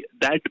precisely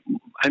that,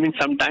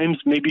 sometimes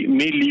may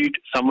lead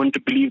someone to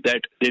believe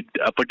that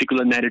a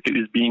particular narrative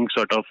is being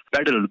sort of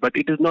peddled, but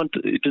it is not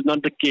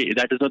the case.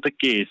 That is not the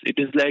case. It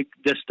is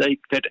just like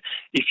that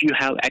if you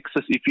have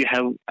access, if you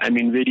have,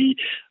 very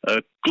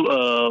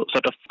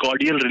sort of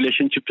cordial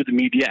relationship with the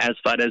media as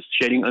far as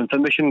sharing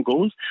information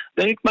goes,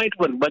 then it might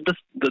work. But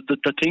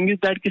the thing is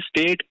that the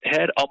state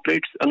here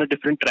operates on a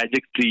different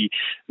trajectory,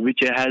 which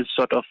has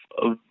sort of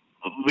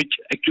which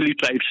actually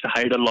tries to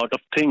hide a lot of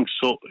things.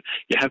 So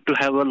you have to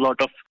have a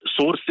lot of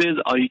sources,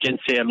 or you can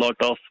say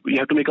you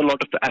have to make a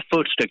lot of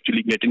efforts to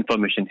actually get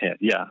information here.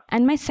 Yeah.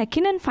 And my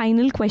second and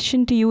final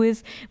question to you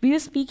is, we were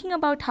speaking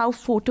about how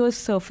photos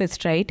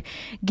surfaced, right?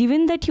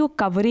 Given that you're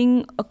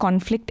covering a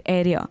conflict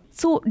area,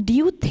 so do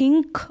you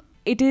think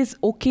it is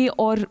okay,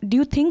 or do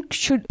you think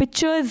should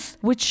pictures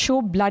which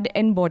show blood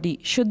and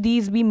body, should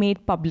these be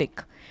made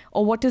public?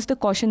 Or what is the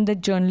caution that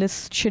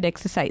journalists should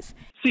exercise?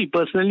 See,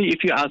 personally,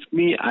 if you ask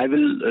me, I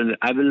will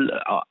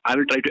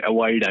try to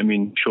avoid,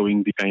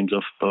 showing the kinds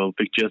of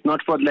pictures,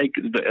 not for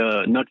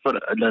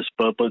this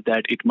purpose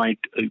that it might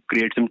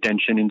create some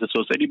tension in the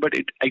society, but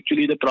it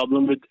actually, the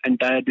problem with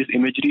this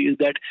imagery is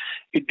that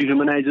it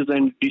dehumanizes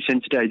and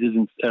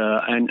desensitizes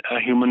a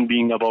human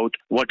being about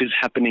what is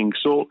happening.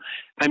 So,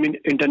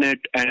 internet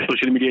and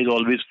social media is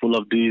always full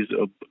of these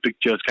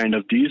pictures, kind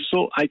of these.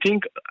 So I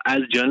think as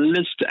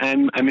journalists, a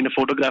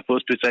photographer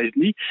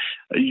precisely,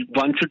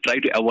 one should try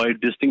to avoid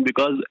this thing,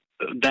 because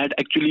that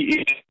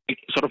actually it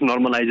sort of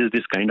normalizes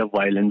this kind of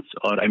violence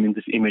or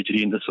this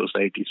imagery in the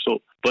society. So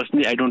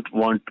personally, I don't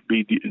want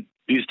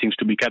these things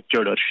to be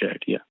captured or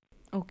shared. Yeah.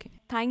 Okay.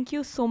 Thank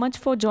you so much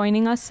for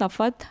joining us,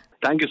 Safwat.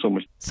 Thank you so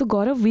much. So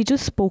Gaurav, we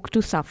just spoke to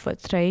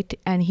Safwat, right?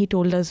 And he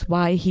told us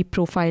why he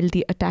profiled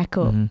the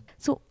attacker.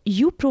 So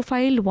you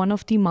profiled one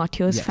of the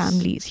martyrs'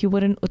 families. You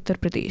were in Uttar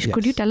Pradesh. Yes.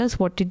 Could you tell us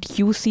what did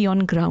you see on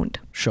ground?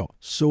 Sure.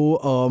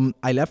 So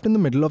I left in the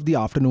middle of the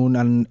afternoon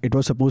and it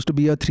was supposed to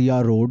be a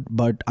 3-hour road,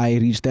 but I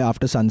reached there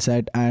after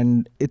sunset,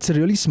 and it's a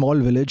really small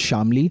village,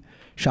 Shamli.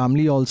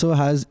 Shamli also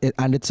has,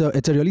 and it's a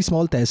really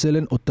small tehsil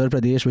in Uttar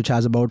Pradesh which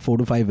has about 4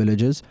 to 5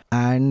 villages.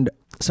 And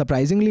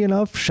surprisingly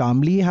enough,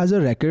 Shamli has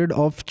a record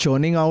of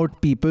churning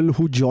out people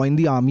who join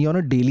the army on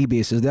a daily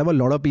basis. There have a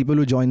lot of people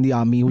who join the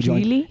army.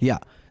 Really? Yeah.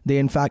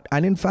 In fact,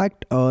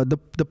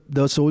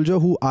 the soldier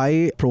who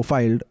I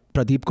profiled,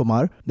 Pradeep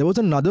Kumar, there was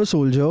another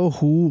soldier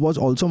who was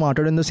also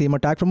martyred in the same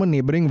attack from a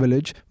neighboring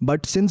village.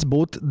 But since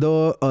both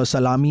the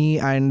salami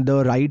and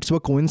the rites were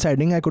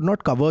coinciding, I could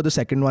not cover the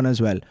second one as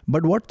well.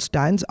 But what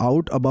stands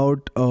out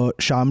about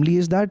Shamli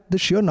is that the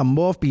sheer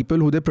number of people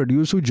who they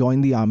produce who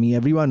join the army,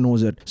 everyone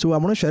knows it. So I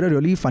want to share a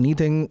really funny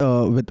thing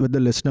with the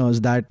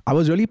listeners, that I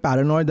was really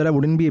paranoid that I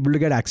wouldn't be able to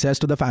get access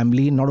to the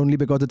family, not only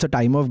because it's a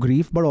time of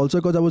grief, but also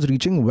because I was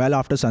reaching well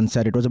after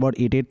sunset. It was about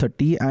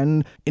 8:30,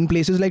 and in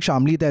places like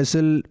Shamli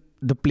Tehsil,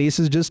 the place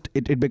is just,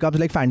 it becomes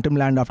like phantom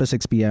land after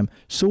 6 p.m.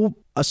 So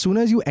as soon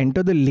as you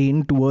enter the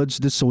lane towards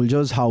the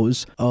soldier's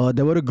house,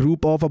 there were a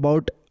group of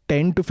about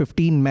 10 to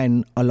 15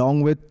 men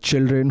along with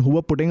children who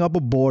were putting up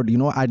a board,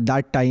 at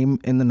that time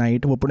in the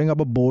night, who were putting up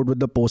a board with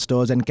the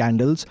posters and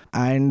candles.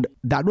 And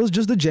that was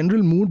just the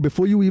general mood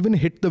before you even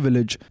hit the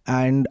village.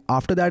 And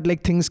after that,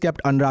 like, things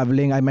kept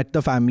unraveling. I met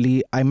the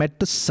family. I met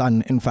the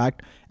son, in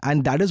fact.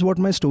 And that is what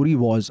my story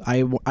was.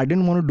 I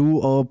didn't want to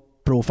do a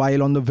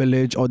profile on the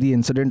village or the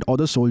incident or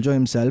the soldier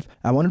himself.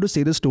 I wanted to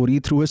say the story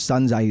through his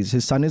son's eyes.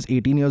 His son is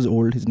 18 years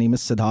old. His name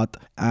is Siddharth.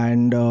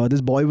 And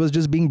this boy was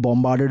just being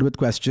bombarded with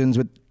questions,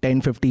 with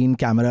 10-15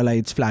 camera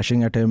lights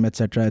flashing at him,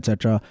 etc.,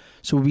 etc.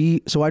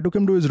 So I took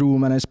him to his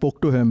room and I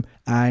spoke to him.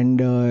 And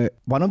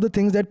one of the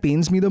things that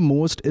pains me the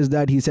most is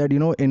that he said,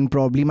 in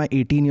probably my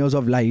 18 years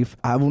of life,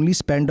 I've only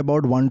spent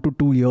about 1 to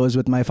 2 years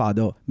with my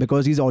father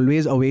because he's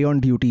always away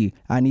on duty.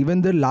 And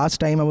even the last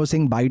time I was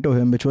saying bye to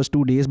him, which was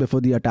 2 days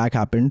before the attack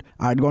happened,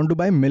 I'd gone to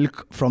buy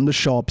milk from the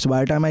shop. So by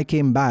the time I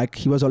came back,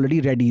 he was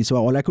already ready. So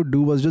all I could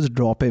do was just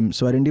drop him.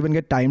 So I didn't even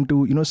get time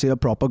to, say a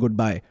proper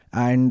goodbye.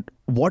 And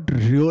what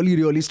really,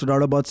 really stood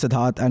out about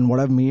Siddharth, and what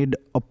I've made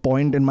a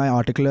point in my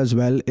article as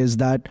well, is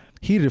that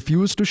he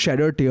refused to shed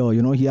a tear.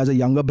 He has a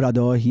younger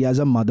brother. He has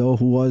a mother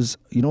who was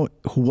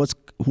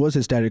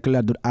hysterical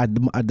at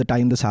the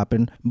time this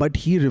happened. But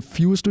he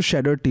refused to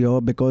shed a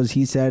tear because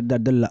he said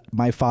that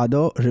my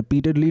father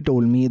repeatedly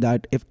told me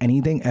that if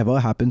anything ever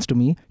happens to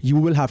me, you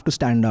will have to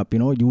stand up.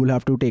 You will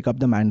have to take up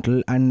the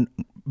mantle and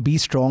be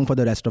strong for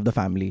the rest of the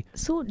family.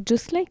 So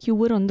just like you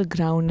were on the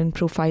ground and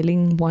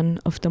profiling one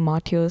of the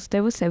martyrs,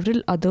 there were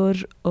several other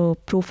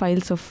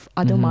profiles of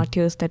other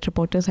martyrs that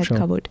reporters had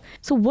covered.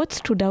 So what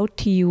stood out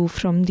to you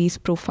from these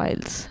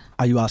profiles?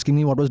 Are you asking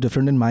me what was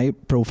different in my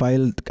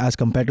profile as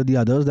compared to the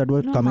others that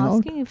were coming out? I'm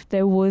asking if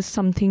there was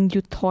something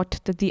you thought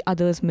that the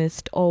others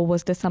missed, or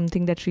was there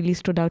something that really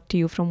stood out to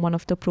you from one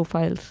of the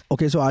profiles?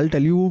 Okay, so I'll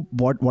tell you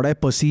what I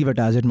perceive it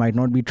as. It might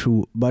not be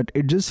true, but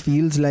it just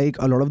feels like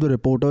a lot of the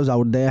reporters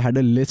out there had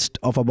a list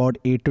of about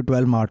 8 to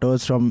 12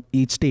 martyrs from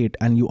each state,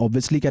 and you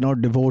obviously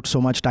cannot devote so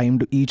much time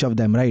to each of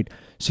them, right?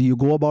 So you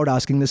go about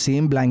asking the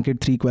same blanket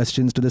 3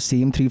 questions to the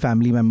same 3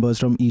 family members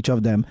from each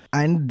of them,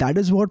 and that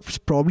is what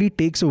probably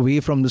takes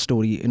away from the story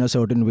in a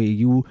certain way.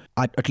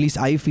 At least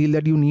I feel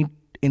that you need,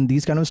 in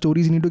these kind of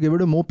stories, you need to give it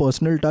a more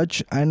personal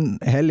touch.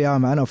 And hell yeah,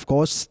 man, of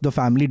course the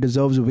family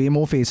deserves way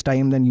more face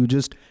time than you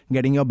just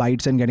getting your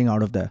bites and getting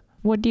out of there.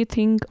 What do you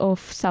think of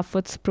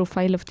Safwat's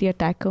profile of the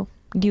attacker?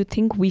 Do you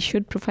think we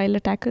should profile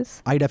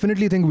attackers? I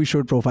definitely think we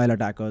should profile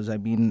attackers. I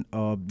mean,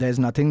 there's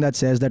nothing that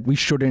says that we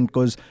shouldn't,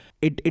 because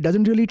it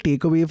doesn't really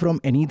take away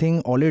from anything.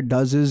 All it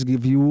does is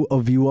give you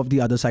a view of the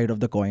other side of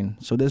the coin.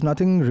 So there's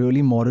nothing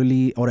really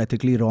morally or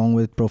ethically wrong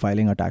with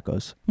profiling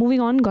attackers.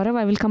 Moving on, Gaurav,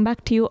 I will come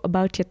back to you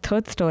about your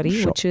third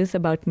story, which is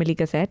about Milli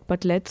Gazette.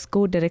 But let's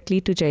go directly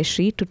to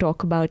Jayshree to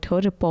talk about her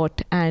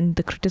report and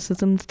the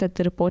criticisms that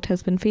the report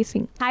has been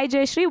facing. Hi,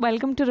 Jayshree.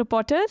 Welcome to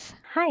Reporters.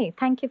 Hi,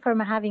 thank you for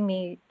having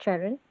me,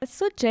 Cheryl.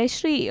 So,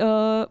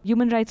 Jayshree,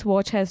 Human Rights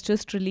Watch has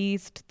just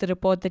released the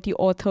report that you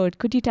authored.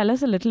 Could you tell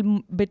us a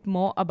little bit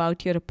more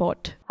about your report?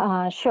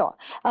 Sure.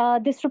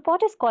 This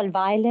report is called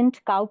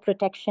Violent Cow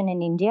Protection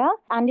in India,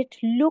 and it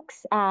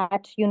looks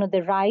at,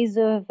 the rise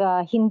of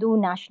Hindu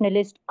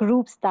nationalist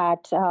groups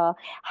that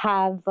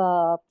have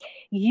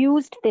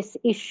used this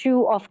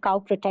issue of cow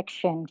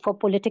protection for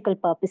political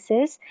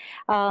purposes,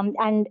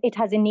 and it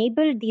has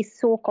enabled these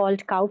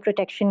so-called cow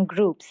protection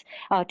groups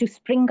to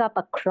spring up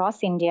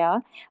across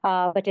India,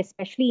 but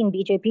especially in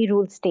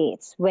BJP-ruled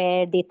states,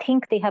 where they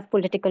think they have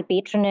political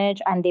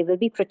patronage and they will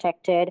be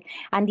protected.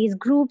 And these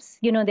groups,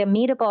 they're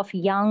made up of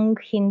young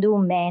Hindu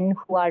men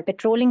who are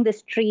patrolling the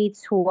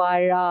streets, who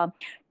are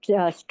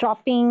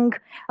stopping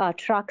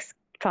trucks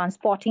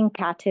transporting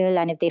cattle,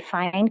 and if they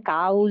find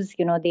cows,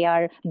 they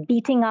are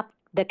beating up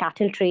the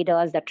cattle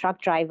traders, the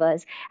truck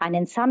drivers, and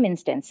in some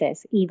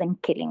instances, even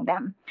killing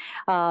them.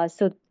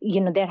 So,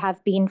 there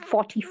have been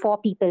 44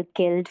 people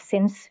killed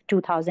since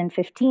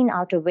 2015,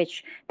 out of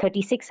which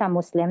 36 are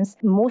Muslims,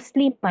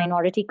 mostly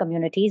minority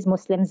communities.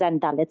 Muslims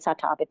and Dalits are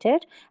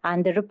targeted.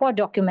 And the report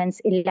documents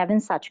 11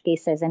 such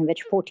cases in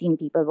which 14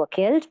 people were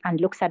killed and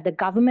looks at the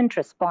government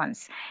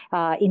response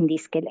in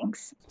these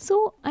killings.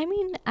 So,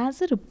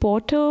 as a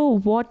reporter,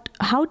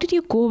 how did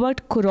you go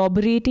about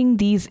corroborating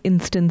these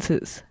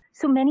instances?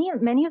 So many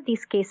of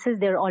these cases,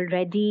 they're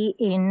already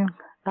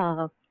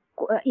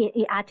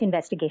at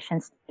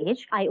investigation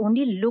stage. I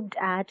only looked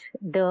at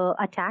the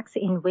attacks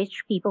in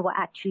which people were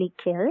actually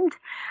killed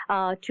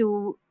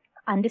to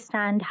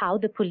understand how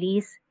the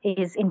police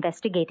is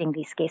investigating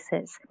these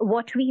cases.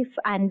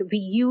 We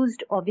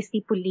used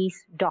obviously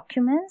police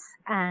documents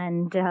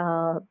and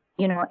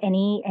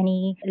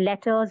any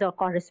letters or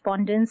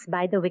correspondence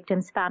by the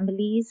victims'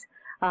 families,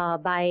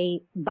 by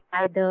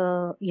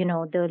the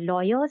the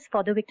lawyers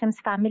for the victims'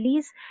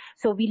 families.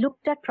 So we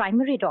looked at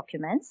primary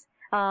documents.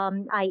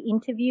 I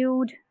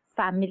interviewed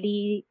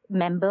family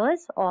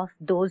members of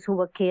those who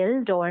were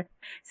killed, or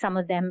some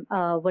of them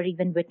were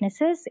even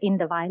witnesses in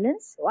the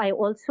violence. I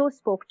also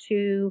spoke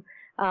to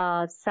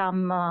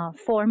some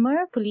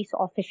former police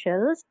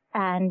officials,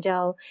 and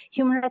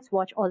Human Rights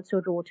Watch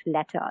also wrote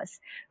letters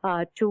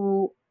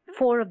to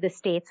 4 of the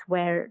states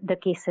where the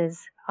cases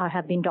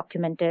have been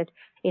documented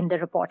in the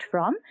report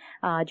from: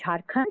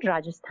 Jharkhand,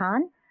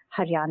 Rajasthan,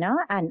 Haryana,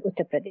 and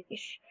Uttar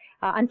Pradesh.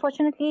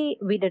 Unfortunately,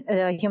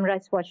 Human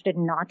Rights Watch did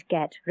not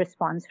get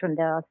response from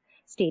the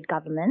state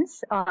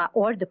governments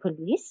or the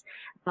police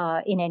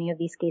in any of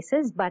these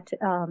cases. But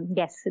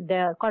yes,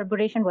 the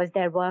corroboration was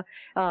there were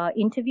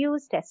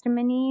interviews,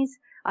 testimonies,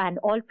 and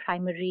all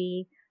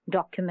primary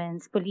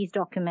documents, police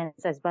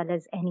documents, as well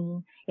as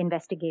any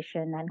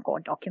investigation and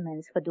court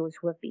documents for those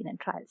who have been in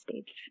trial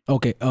stage.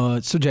 Okay,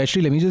 so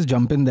Jayshree, let me just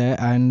jump in there.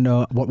 And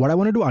what I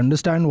wanted to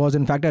understand was,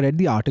 in fact, I read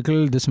the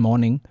article this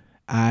morning,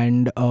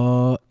 and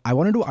I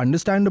wanted to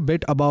understand a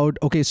bit about,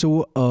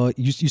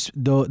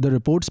 the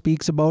report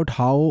speaks about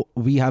how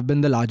we have been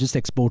the largest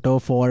exporter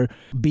for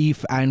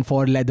beef and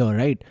for leather,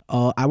 right?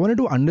 I wanted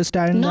to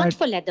understand Not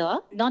for leather,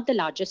 not the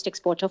largest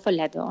exporter for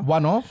leather.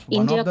 One of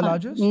the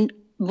largest?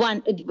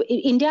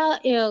 India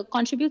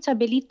contributes, I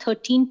believe,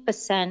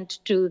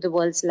 13% to the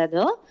world's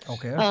leather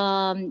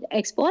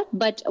export.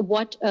 But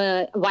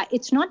why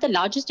it's not the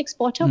largest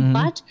exporter,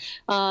 but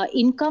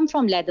income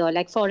from leather,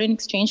 like foreign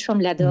exchange from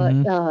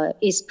leather,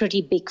 is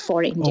pretty big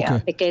for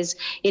India because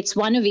it's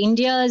one of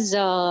India's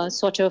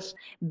sort of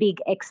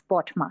big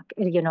export market,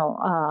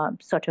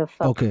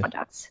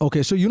 products.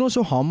 Okay, so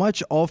so how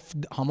much of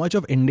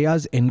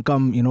India's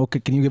income,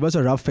 can you give us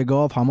a rough figure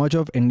of how much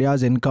of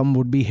India's income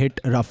would be hit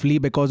roughly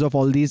because of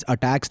all these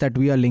attacks that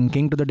we are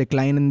linking to the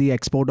decline in the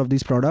export of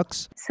these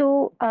products?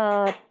 So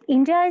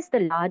India is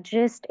the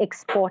largest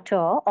exporter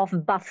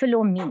of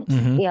buffalo meat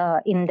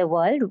in the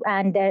world,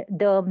 and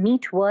the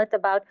meat worth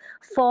about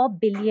 $4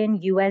 billion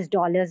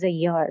a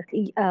year.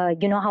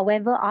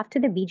 However, after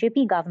the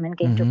BJP government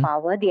came to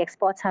power, the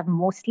exports have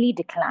mostly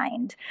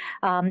declined,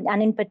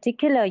 and in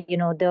particular,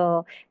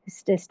 the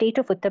state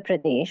of Uttar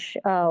Pradesh,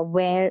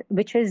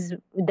 which is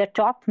the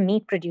top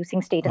meat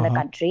producing state in the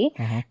country,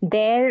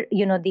 there,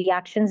 the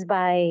actions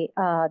by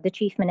the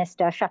chief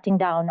minister shutting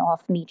down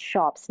of meat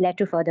shops led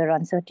to further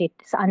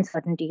uncertainties,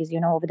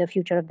 over the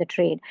future of the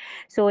trade.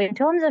 So in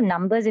terms of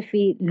numbers, if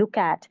we look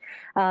at,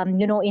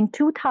 in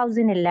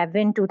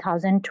 2011,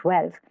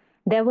 2012,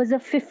 there was a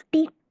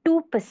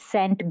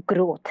 52%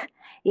 growth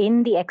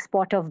in the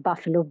export of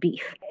buffalo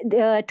beef.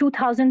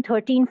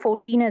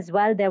 2013-14 as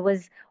well, there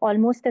was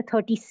almost a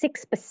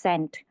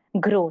 36%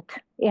 growth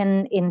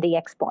in the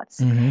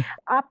exports.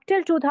 Up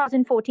till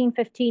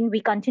 2014-15, we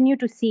continue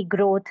to see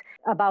growth,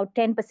 about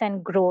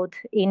 10% growth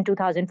in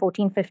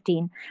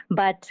 2014-15.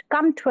 But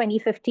come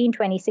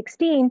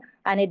 2015-2016,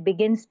 and it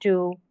begins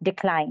to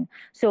decline.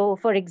 So,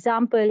 for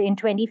example, in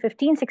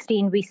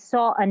 2015-16, we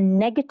saw a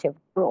negative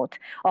growth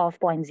of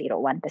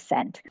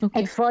 0.01%.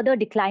 It further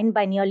declined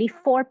by nearly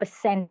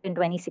 4% in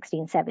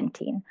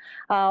 2016-17.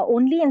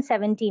 Only in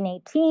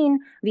 17-18,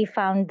 we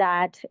found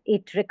that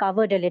it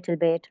recovered a little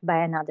bit by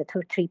another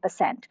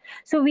 3%.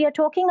 So we are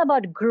talking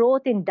about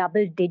growth in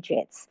double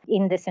digits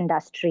in this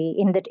industry,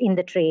 in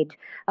the trade,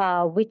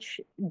 which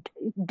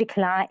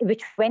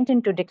went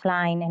into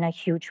decline in a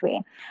huge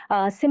way.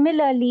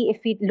 Similarly, if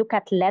we look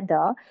at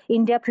leather,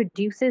 India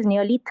produces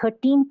nearly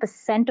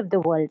 13% of the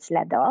world's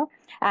leather,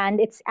 and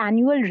its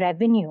annual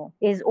revenue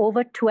is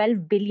over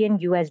 $12 billion.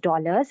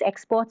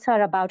 Exports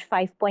are about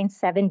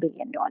 $5.7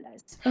 billion.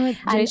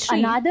 And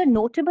another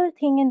notable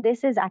thing in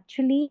this is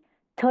actually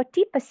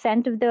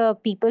 30% of the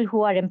people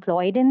who are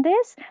employed in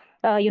this,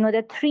 there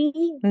are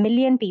 3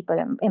 million people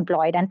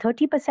employed, and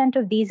 30%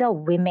 of these are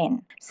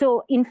women.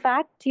 So, in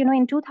fact,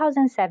 in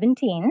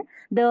 2017,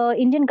 the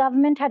Indian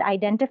government had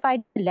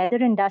identified the leather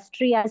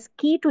industry as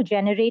key to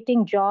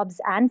generating jobs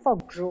and for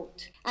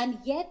growth. And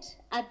yet,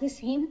 At the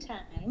same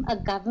time, a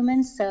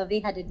government survey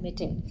had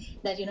admitted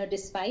that,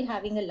 despite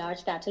having a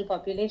large cattle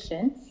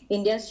population,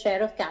 India's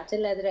share of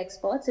cattle leather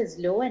exports is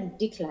low and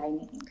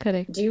declining.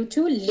 Correct. Due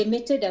to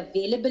limited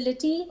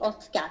availability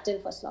of cattle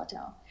for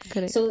slaughter.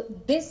 Correct. So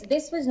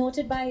this was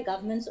noted by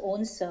government's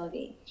own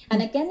survey.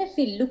 And again, if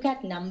we look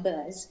at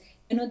numbers,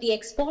 the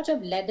export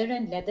of leather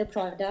and leather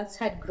products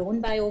had grown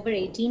by over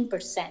 18%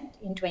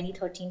 in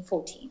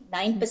 2013-14,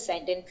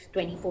 9% in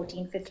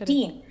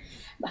 2014-15.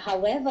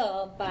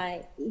 However,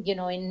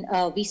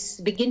 we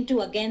begin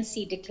to again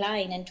see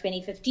decline in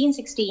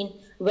 2015-16,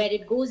 where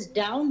it goes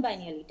down by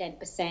nearly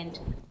 10%,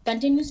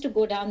 continues to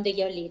go down the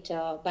year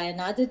later by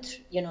another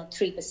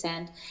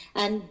 3%,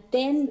 and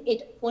then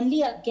it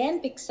only again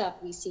picks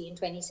up, we see in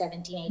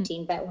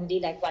 2017-18 by only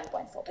like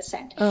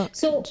 1.4%.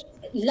 So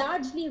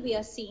largely we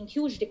are seeing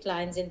huge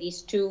declines in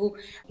these two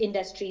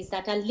industries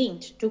that are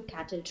linked to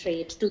cattle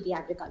trade, to the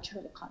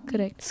agricultural economy.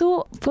 Correct.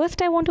 So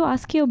first I want to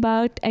ask you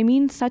about,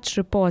 such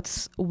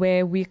reports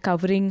where we're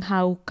covering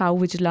how cow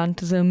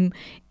vigilantism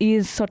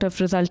is sort of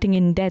resulting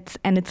in deaths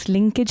and its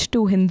linkage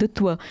to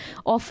Hindutva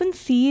often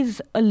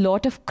sees a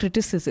lot of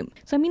criticism.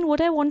 So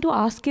what I want to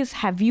ask is,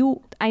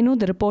 I know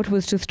the report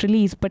was just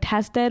released, but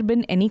has there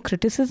been any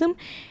criticism?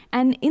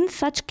 And in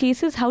such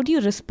cases, how do you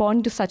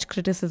respond to such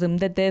criticism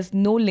that there's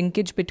no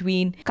linkage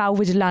between cow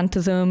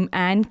vigilantism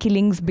and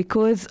killings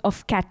because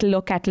of cattle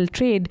or cattle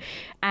trade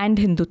and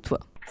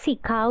Hindutva? See,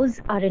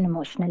 cows are an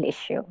emotional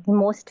issue.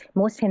 Most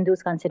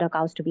Hindus consider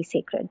cows to be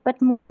sacred,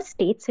 but most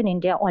states in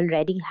India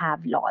already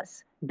have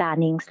laws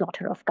banning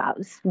slaughter of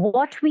cows.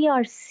 What we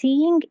are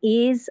seeing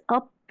is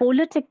a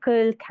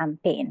political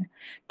campaign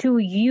to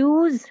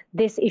use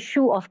this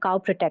issue of cow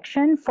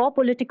protection for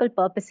political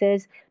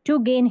purposes to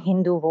gain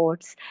Hindu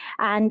votes.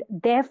 And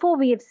therefore,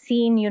 we have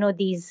seen,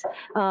 these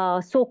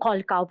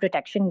so-called cow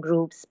protection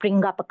groups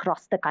spring up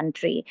across the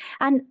country.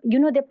 And,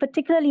 they're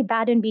particularly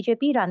bad in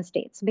BJP-run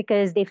states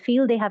because they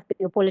feel they have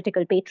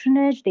political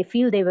patronage. They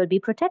feel they will be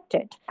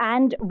protected.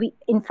 And we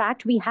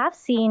have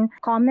seen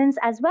comments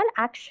as well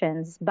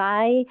actions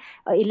by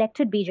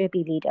elected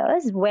BJP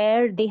leaders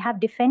where they have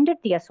defended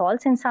the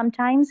assaults and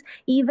sometimes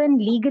even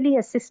legally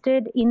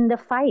assisted in the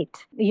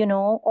fight,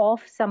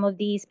 of some of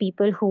these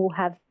people who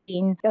have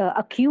been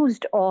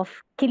accused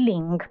of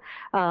killing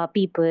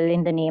people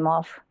in the name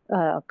of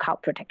cow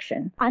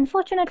protection.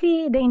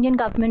 Unfortunately, the Indian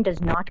government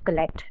does not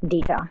collect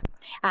data.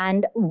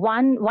 And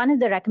one of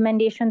the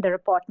recommendations the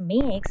report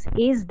makes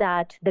is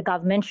that the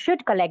government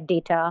should collect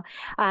data.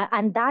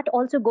 And that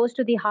also goes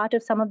to the heart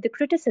of some of the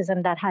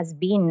criticism that has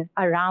been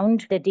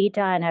around the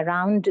data and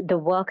around the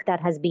work that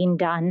has been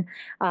done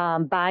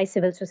by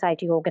civil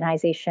society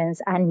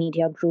organizations and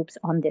media groups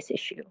on this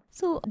issue.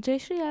 So,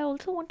 Jayshree, I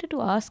also wanted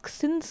to ask,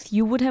 since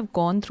you would have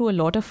gone through a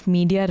lot of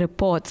media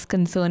reports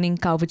concerning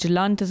cow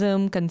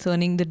vigilantism,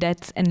 concerning the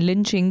deaths and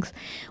lynchings,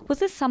 was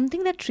there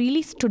something that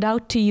really stood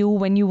out to you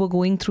when you were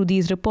going through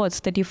these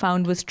reports that you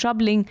found was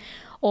troubling,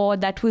 or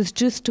that was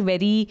just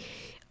very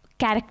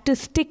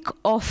characteristic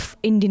of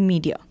Indian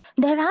media?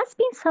 There has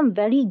been some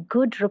very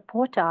good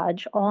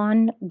reportage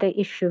on the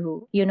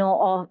issue.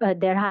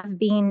 There have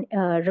been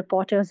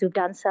reporters who've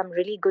done some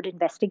really good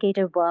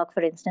investigative work.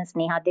 For instance,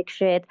 Neha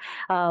Dikshit,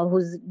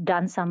 who's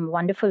done some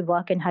wonderful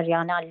work in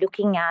Haryana,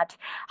 looking at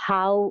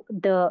how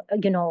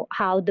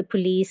the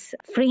police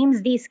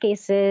frames these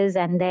cases,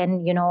 and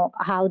then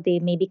how they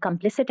may be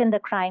complicit in the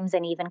crimes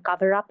and even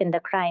cover up in the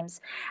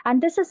crimes.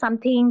 And this is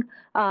something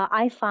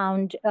I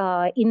found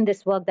in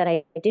this work that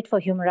I did for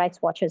Human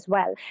Rights Watch as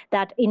well,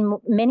 that in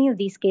many of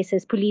these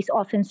cases, police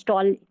often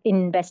stall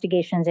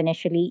investigations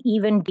initially,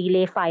 even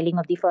delay filing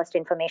of the first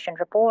information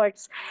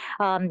reports.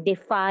 They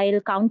file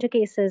counter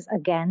cases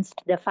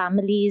against the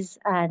families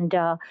and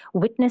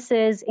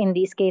witnesses in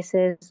these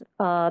cases,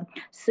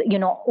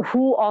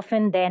 who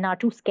often then are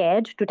too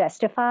scared to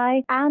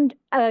testify. And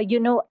at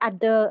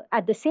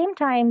the same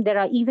time, there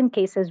are even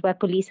cases where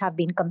police have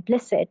been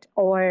complicit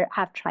or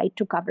have tried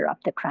to cover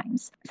up the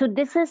crimes. So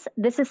this is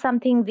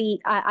something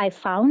I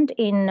found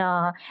in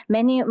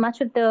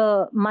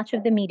much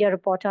of the media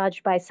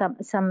reportage by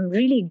some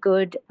really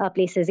good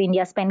places.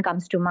 India's Pen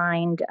comes to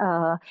mind.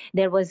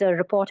 There was a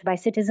report by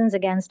Citizens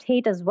Against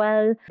Hate as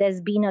well.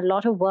 There's been a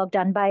lot of work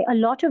done by a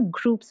lot of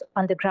groups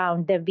on the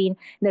ground. They've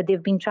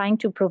been trying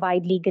to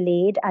provide legal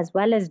aid as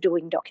well as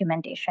doing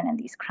documentation in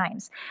these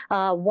crimes.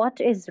 What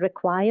is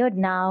required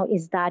now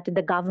is that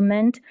the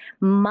government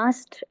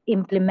must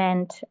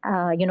enforce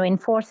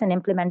and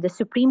implement the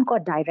Supreme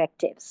Court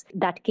directives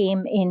that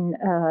came in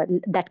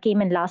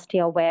last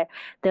year, where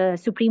the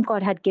Supreme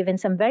Court had given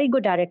some very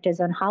good directives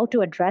on how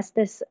to address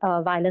this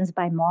violence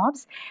by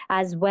mobs,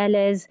 as well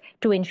as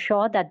to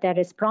ensure that there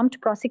is prompt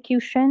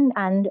prosecution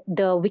and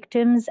the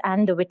victims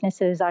and the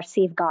witnesses are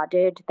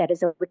safeguarded. There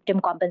is a victim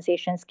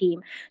compensation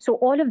scheme. So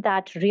all of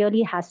that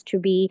really has to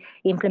be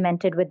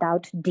implemented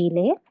without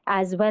delay,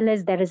 as well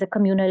as there is a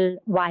communal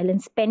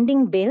violence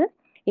pending bill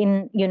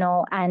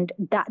and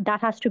that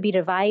has to be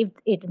revived.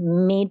 It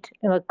made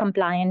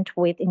compliant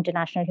with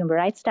international human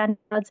rights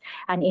standards,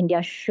 and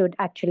India should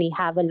actually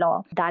have a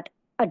law that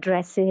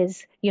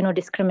addresses,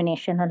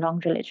 discrimination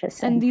along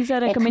religious and these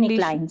are ethnic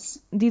lines.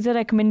 These are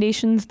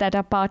recommendations that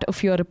are part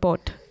of your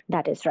report.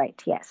 That is right,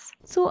 yes.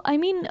 So,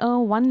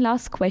 one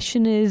last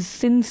question is,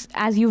 since,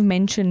 as you've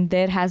mentioned,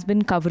 there has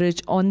been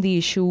coverage on the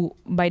issue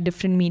by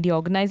different media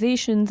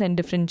organizations and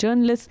different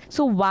journalists.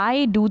 So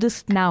why do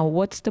this now?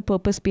 What's the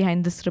purpose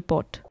behind this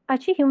report?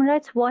 Actually, Human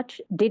Rights Watch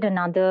did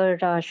another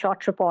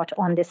short report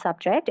on this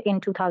subject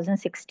in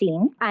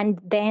 2016.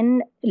 And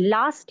then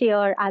last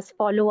year, as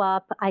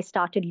follow-up, I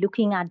started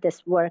looking at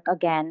this work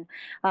again,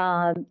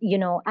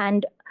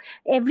 and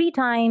every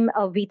time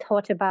we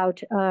thought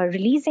about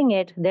releasing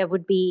it, there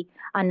would be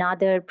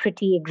another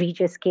pretty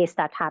egregious case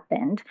that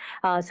happened.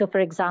 So, for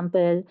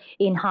example,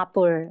 in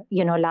Hapur,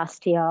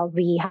 last year,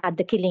 we had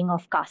the killing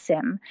of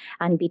Qasim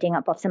and beating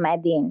up of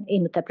Samaeddin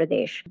in Uttar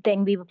Pradesh.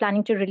 Then we were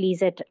planning to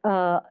release it,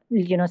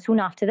 soon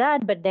after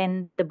that. But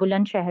then the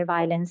Bulandshahr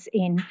violence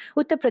in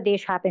Uttar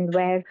Pradesh happened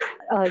where,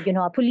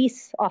 a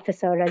police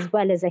officer as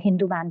well as a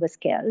Hindu man was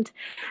killed.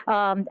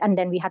 And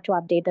then we had to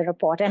update the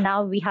report. And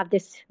now we have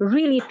this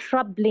really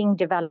troubling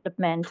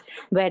development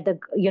where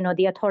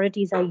the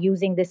authorities are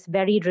using this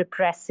very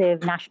repressive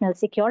National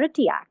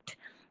Security Act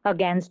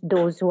against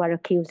those who are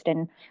accused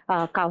in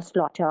cow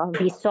slaughter.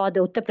 We saw the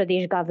Uttar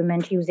Pradesh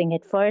government using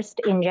it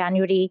first in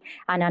January,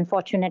 and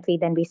unfortunately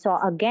then we saw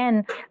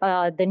again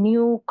the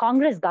new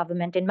Congress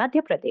government in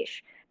Madhya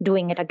Pradesh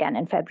doing it again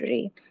in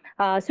February.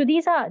 So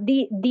these have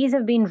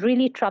been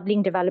really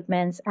troubling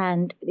developments,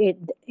 and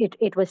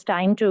it was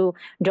time to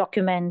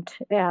document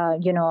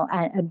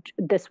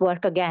this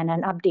work again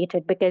and update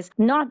it, because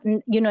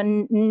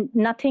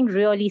nothing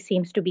really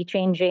seems to be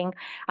changing.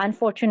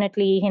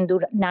 Unfortunately,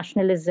 Hindu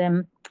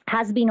nationalism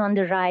has been on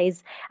the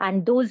rise,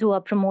 and those who are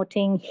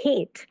promoting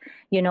hate,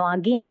 are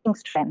gaining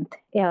strength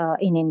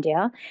in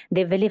India.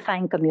 They're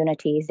vilifying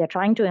communities. They're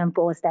trying to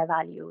impose their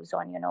values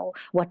on,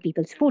 what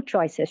people's food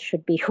choices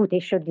should be, who they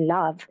should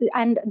love.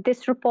 And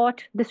this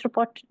report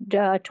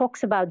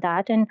talks about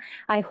that. And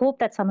I hope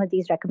that some of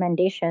these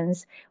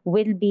recommendations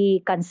will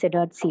be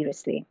considered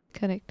seriously.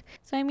 Correct.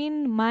 So,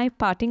 my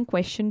parting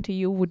question to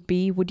you would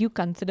be, would you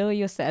consider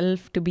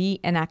yourself to be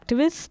an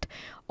activist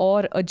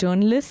or a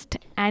journalist?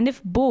 And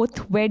if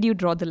both, where do you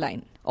draw the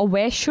line? Or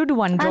where should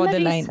one draw the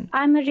line?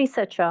 I'm a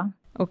researcher.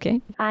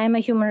 Okay. I am a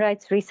human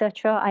rights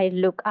researcher.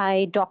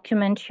 I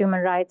document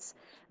human rights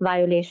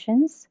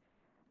violations.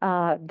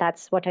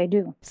 That's what I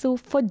do. So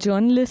for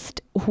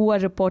journalists who are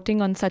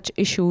reporting on such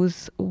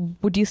issues,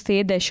 would you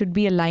say there should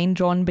be a line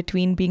drawn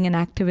between being an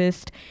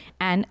activist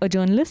and a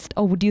journalist?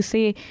 Or would you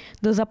say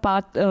those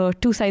are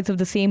two sides of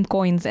the same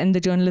coins and the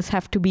journalists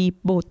have to be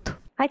both?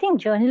 I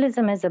think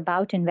journalism is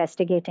about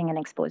investigating and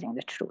exposing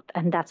the truth,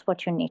 and that's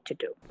what you need to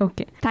do.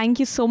 Okay. Thank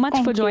you so much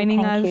for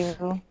joining us.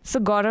 You. So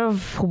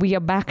Gaurav, we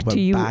are back to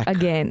you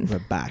again. We're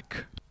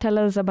back. Tell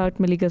us about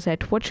Milli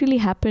Gazette. What really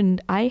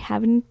happened? I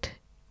haven't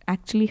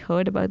actually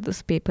heard about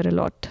this paper a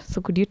lot.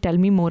 So could you tell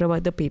me more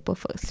about the paper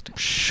first?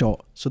 Sure.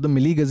 So the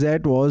Milli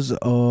Gazette was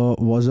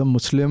a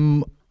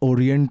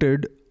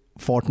Muslim-oriented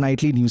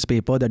fortnightly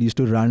newspaper that used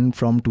to run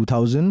from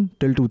 2000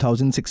 till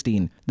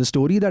 2016. The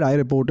story that I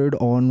reported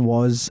on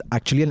was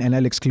actually an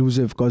NL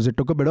exclusive because it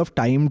took a bit of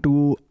time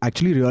to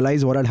actually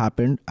realize what had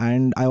happened,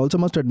 and I also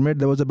must admit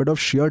there was a bit of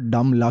sheer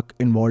dumb luck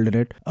involved in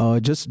it.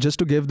 Just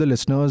to give the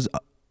listeners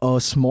a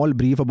small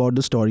brief about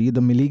the story,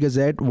 the Milli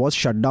Gazette was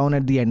shut down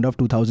at the end of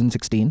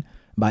 2016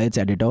 by its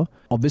editor.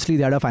 Obviously,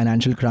 they had a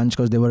financial crunch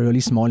because they were a really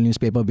small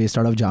newspaper based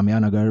out of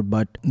Jamia Nagar.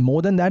 But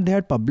more than that, they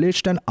had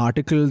published an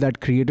article that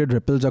created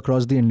ripples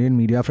across the Indian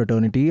media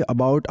fraternity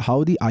about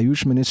how the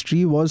Ayush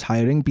Ministry was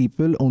hiring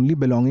people only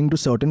belonging to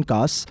certain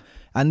castes,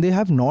 and they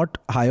have not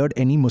hired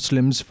any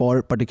Muslims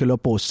for particular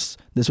posts.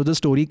 This was a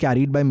story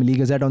carried by Milli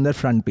Gazette on their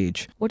front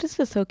page. What is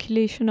the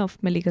circulation of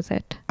Milli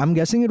Gazette? I'm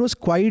guessing it was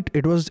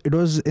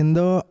in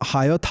the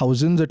higher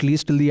thousands at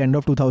least till the end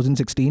of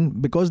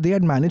 2016, because they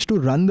had managed to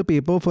run the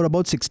paper for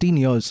about 16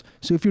 years.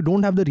 So if you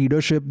don't have the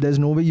readership, there's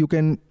no way you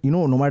can,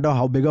 no matter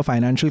how big a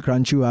financial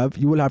crunch you have,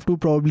 you will have to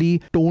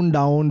probably tone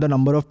down the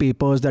number of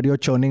papers that you're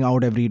churning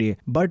out every day.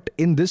 But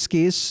in this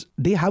case,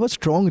 they have a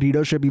strong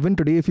readership. Even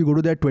today, if you go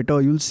to their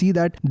Twitter, you'll see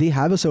that they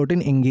have a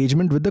certain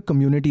engagement with the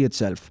community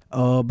itself.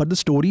 But the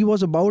story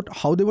was about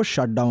how they were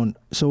shut down.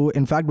 So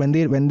in fact, when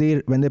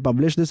they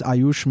published this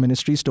Ayush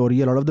Ministry story,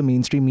 a lot of the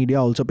mainstream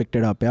media also picked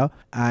it up. Yeah.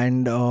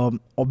 And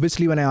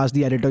obviously when I asked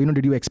the editor,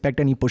 did you expect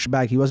any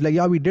pushback? He was like,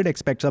 yeah, we did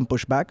expect some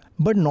pushback,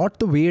 but not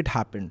the way it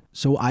happened.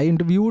 So I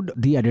interviewed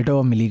the editor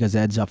of Milli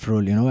Gazette,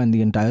 Zafrul, and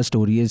the entire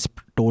story is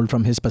told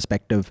from his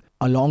perspective,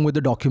 along with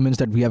the documents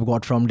that we have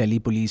got from Delhi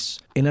police.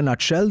 In a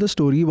nutshell, the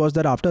story was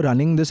that after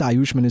running this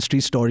Ayush Ministry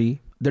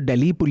story, the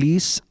Delhi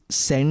police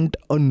sent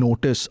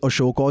a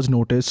show cause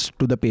notice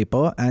to the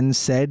paper and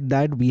said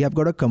that we have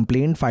got a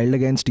complaint filed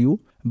against you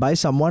by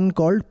someone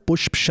called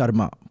Pushp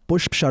Sharma.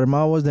 Pushp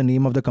Sharma was the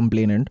name of the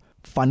complainant.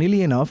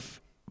 Funnily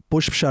enough,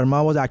 Pushp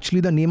Sharma was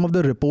actually the name of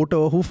the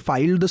reporter who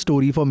filed the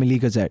story for Milli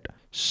Gazette.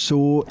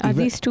 So are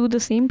these two the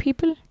same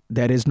people?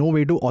 There is no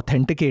way to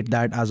authenticate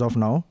that as of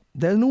now.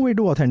 There's no way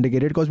to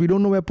authenticate it because we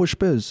don't know where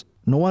Pushp is.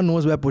 No one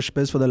knows where Pushp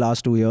is for the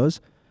last 2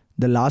 years.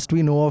 The last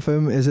we know of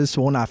him is his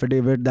sworn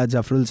affidavit that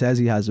Zafrul says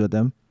he has with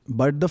him.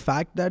 But the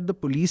fact that the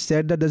police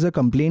said that there's a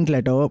complaint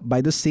letter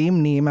by the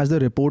same name as the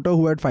reporter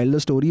who had filed the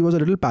story was a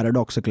little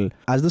paradoxical.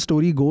 As the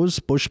story goes,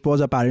 Pushp was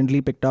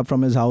apparently picked up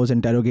from his house,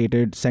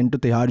 interrogated, sent to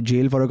Tihar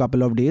jail for a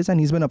couple of days, and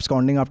he's been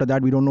absconding after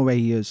that. We don't know where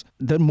he is.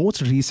 The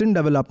most recent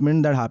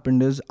development that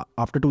happened is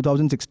after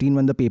 2016,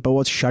 when the paper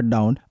was shut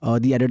down,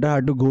 the editor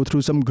had to go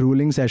through some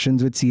grueling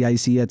sessions with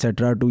CIC,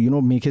 etc.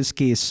 to, make his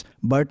case.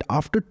 But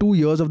after 2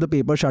 years of the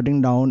paper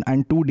shutting down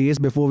and 2 days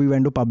before we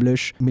went to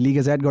publish, Milli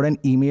Gazette got an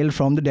email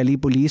from the Delhi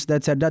police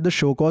that said that the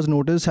show cause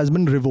notice has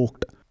been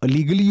revoked.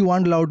 Legally, you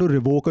aren't allowed to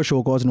revoke a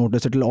show cause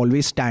notice. It will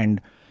always stand.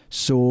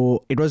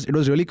 So it was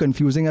really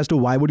confusing as to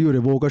why would you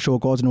revoke a show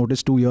cause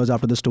notice 2 years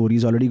after the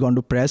story's already gone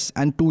to press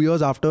and 2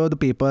 years after the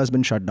paper has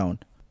been shut down.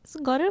 So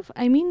Gaurav,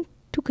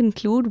 to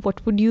conclude,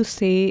 what would you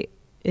say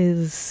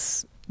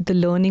is the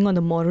learning or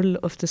the moral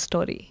of the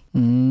story?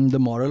 The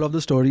moral of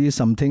the story is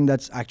something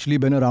that's actually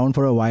been around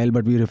for a while,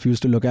 but we refuse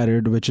to look at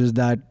it, which is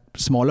that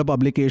smaller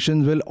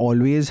publications will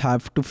always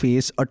have to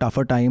face a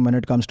tougher time when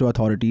it comes to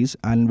authorities,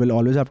 and will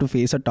always have to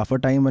face a tougher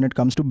time when it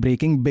comes to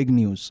breaking big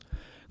news,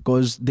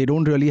 because they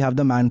don't really have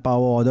the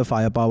manpower or the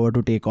firepower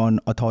to take on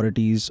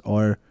authorities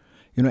or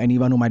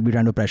anyone who might be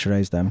trying to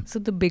pressurize them. So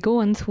the bigger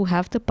ones who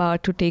have the power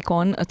to take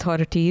on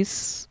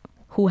authorities,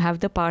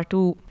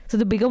 So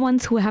the bigger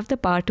ones who have the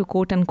power to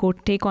quote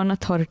unquote take on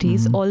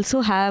authorities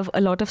also have a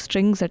lot of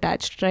strings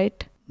attached,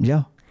 right?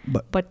 Yeah.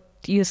 But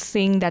you're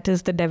saying that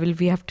is the devil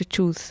we have to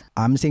choose.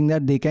 I'm saying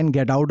that they can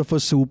get out of a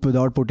soup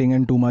without putting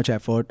in too much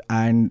effort,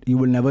 and you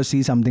will never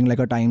see something like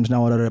a Times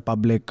Now or a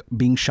Republic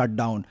being shut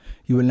down.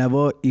 You will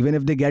never, even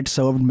if they get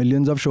served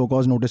millions of show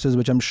cause notices,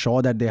 which I'm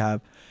sure that they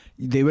have,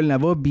 they will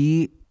never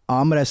be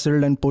arm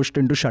wrestled and pushed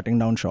into shutting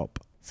down shop.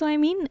 So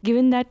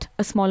given that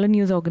a smaller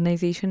news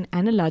organization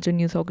and a larger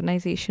news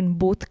organization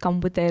both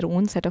come with their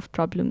own set of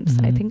problems,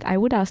 I think I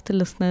would ask the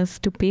listeners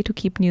to pay to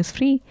keep news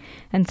free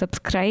and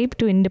subscribe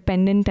to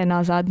independent and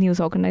Azad news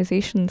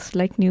organizations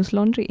like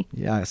Newslaundry.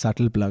 Yeah,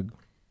 subtle plug.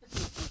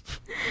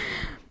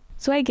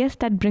 So I guess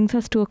that brings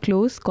us to a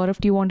close. Gaurav,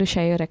 do you want to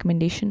share your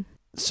recommendation?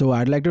 So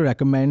I'd like to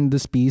recommend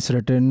this piece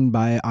written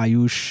by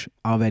Ayush,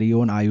 our very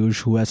own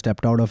Ayush, who has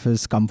stepped out of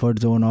his comfort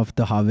zone of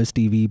the Harvest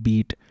TV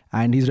beat.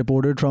 And he's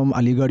reported from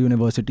Aligarh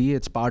University.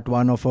 It's part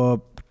 1 of a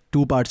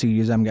 2-part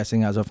series, I'm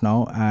guessing, as of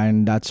now.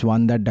 And that's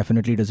one that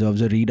definitely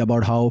deserves a read,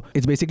 about how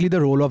it's basically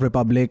the role of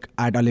Republic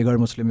at Aligarh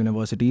Muslim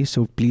University.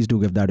 So please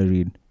do give that a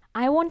read.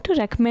 I want to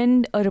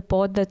recommend a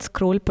report that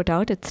Scroll put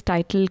out. It's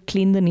titled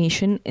Clean the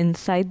Nation,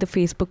 inside the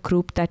Facebook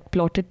group that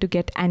plotted to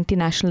get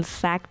anti-nationals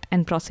sacked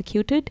and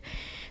prosecuted.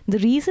 The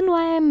reason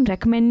why I'm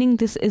recommending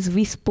this is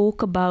we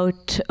spoke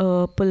about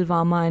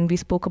Pulwama, and we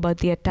spoke about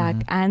the attack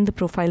and the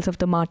profiles of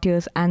the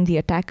martyrs and the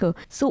attacker.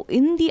 So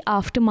in the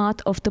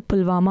aftermath of the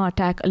Pulwama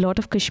attack, a lot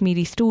of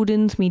Kashmiri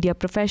students, media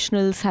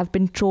professionals have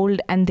been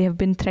trolled, and they have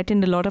been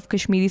threatened. A lot of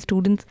Kashmiri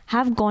students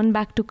have gone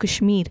back to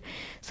Kashmir.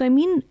 So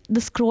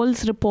the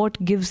Scroll's report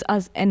gives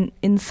us an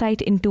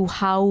insight into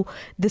how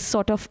this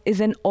sort of is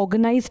an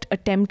organized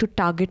attempt to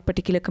target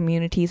particular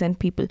communities and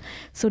people.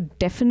 So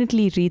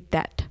definitely read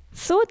that.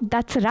 So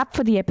that's a wrap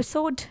for the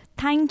episode.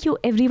 Thank you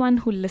everyone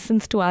who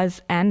listens to us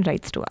and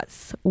writes to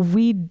us.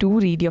 We do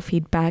read your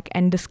feedback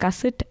and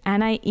discuss it,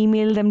 and I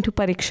email them to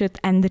Parikshit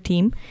and the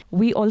team.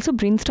 We also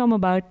brainstorm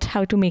about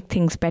how to make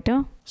things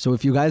better. So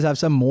if you guys have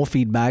some more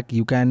feedback,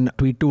 you can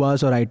tweet to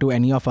us or write to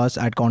any of us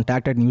at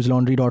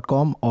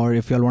contact@newslaundry.com, or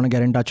if you all want to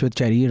get in touch with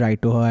Cherry,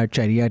 write to her at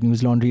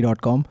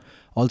cherry@newslaundry.com.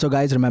 Also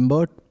guys,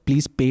 remember,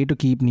 please pay to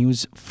keep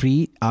news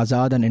free,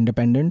 Azad and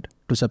independent.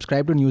 To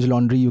subscribe to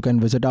Newslaundry, you can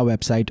visit our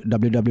website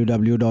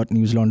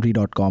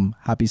www.newslaundry.com.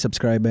 Happy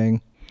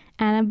subscribing.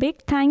 And a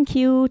big thank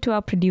you to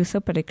our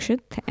producer Parikshit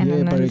and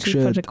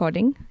Ananji for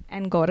recording,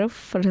 and Gaurav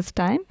for his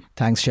time.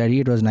 Thanks, Cherry.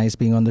 It was nice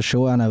being on the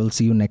show, and I will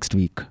see you next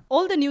week.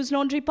 All the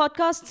Newslaundry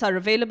podcasts are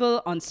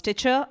available on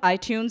Stitcher,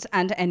 iTunes,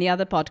 and any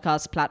other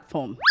podcast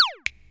platform.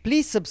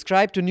 Please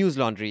subscribe to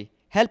Newslaundry.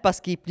 Help us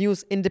keep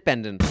news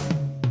independent.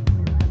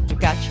 To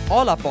catch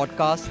all our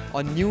podcasts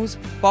on news,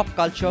 pop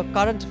culture,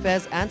 current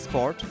affairs, and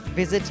sport,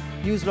 visit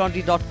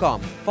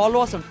newslaundry.com.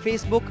 Follow us on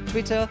Facebook,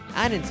 Twitter,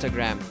 and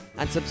Instagram,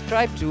 and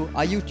subscribe to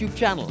our YouTube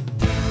channel.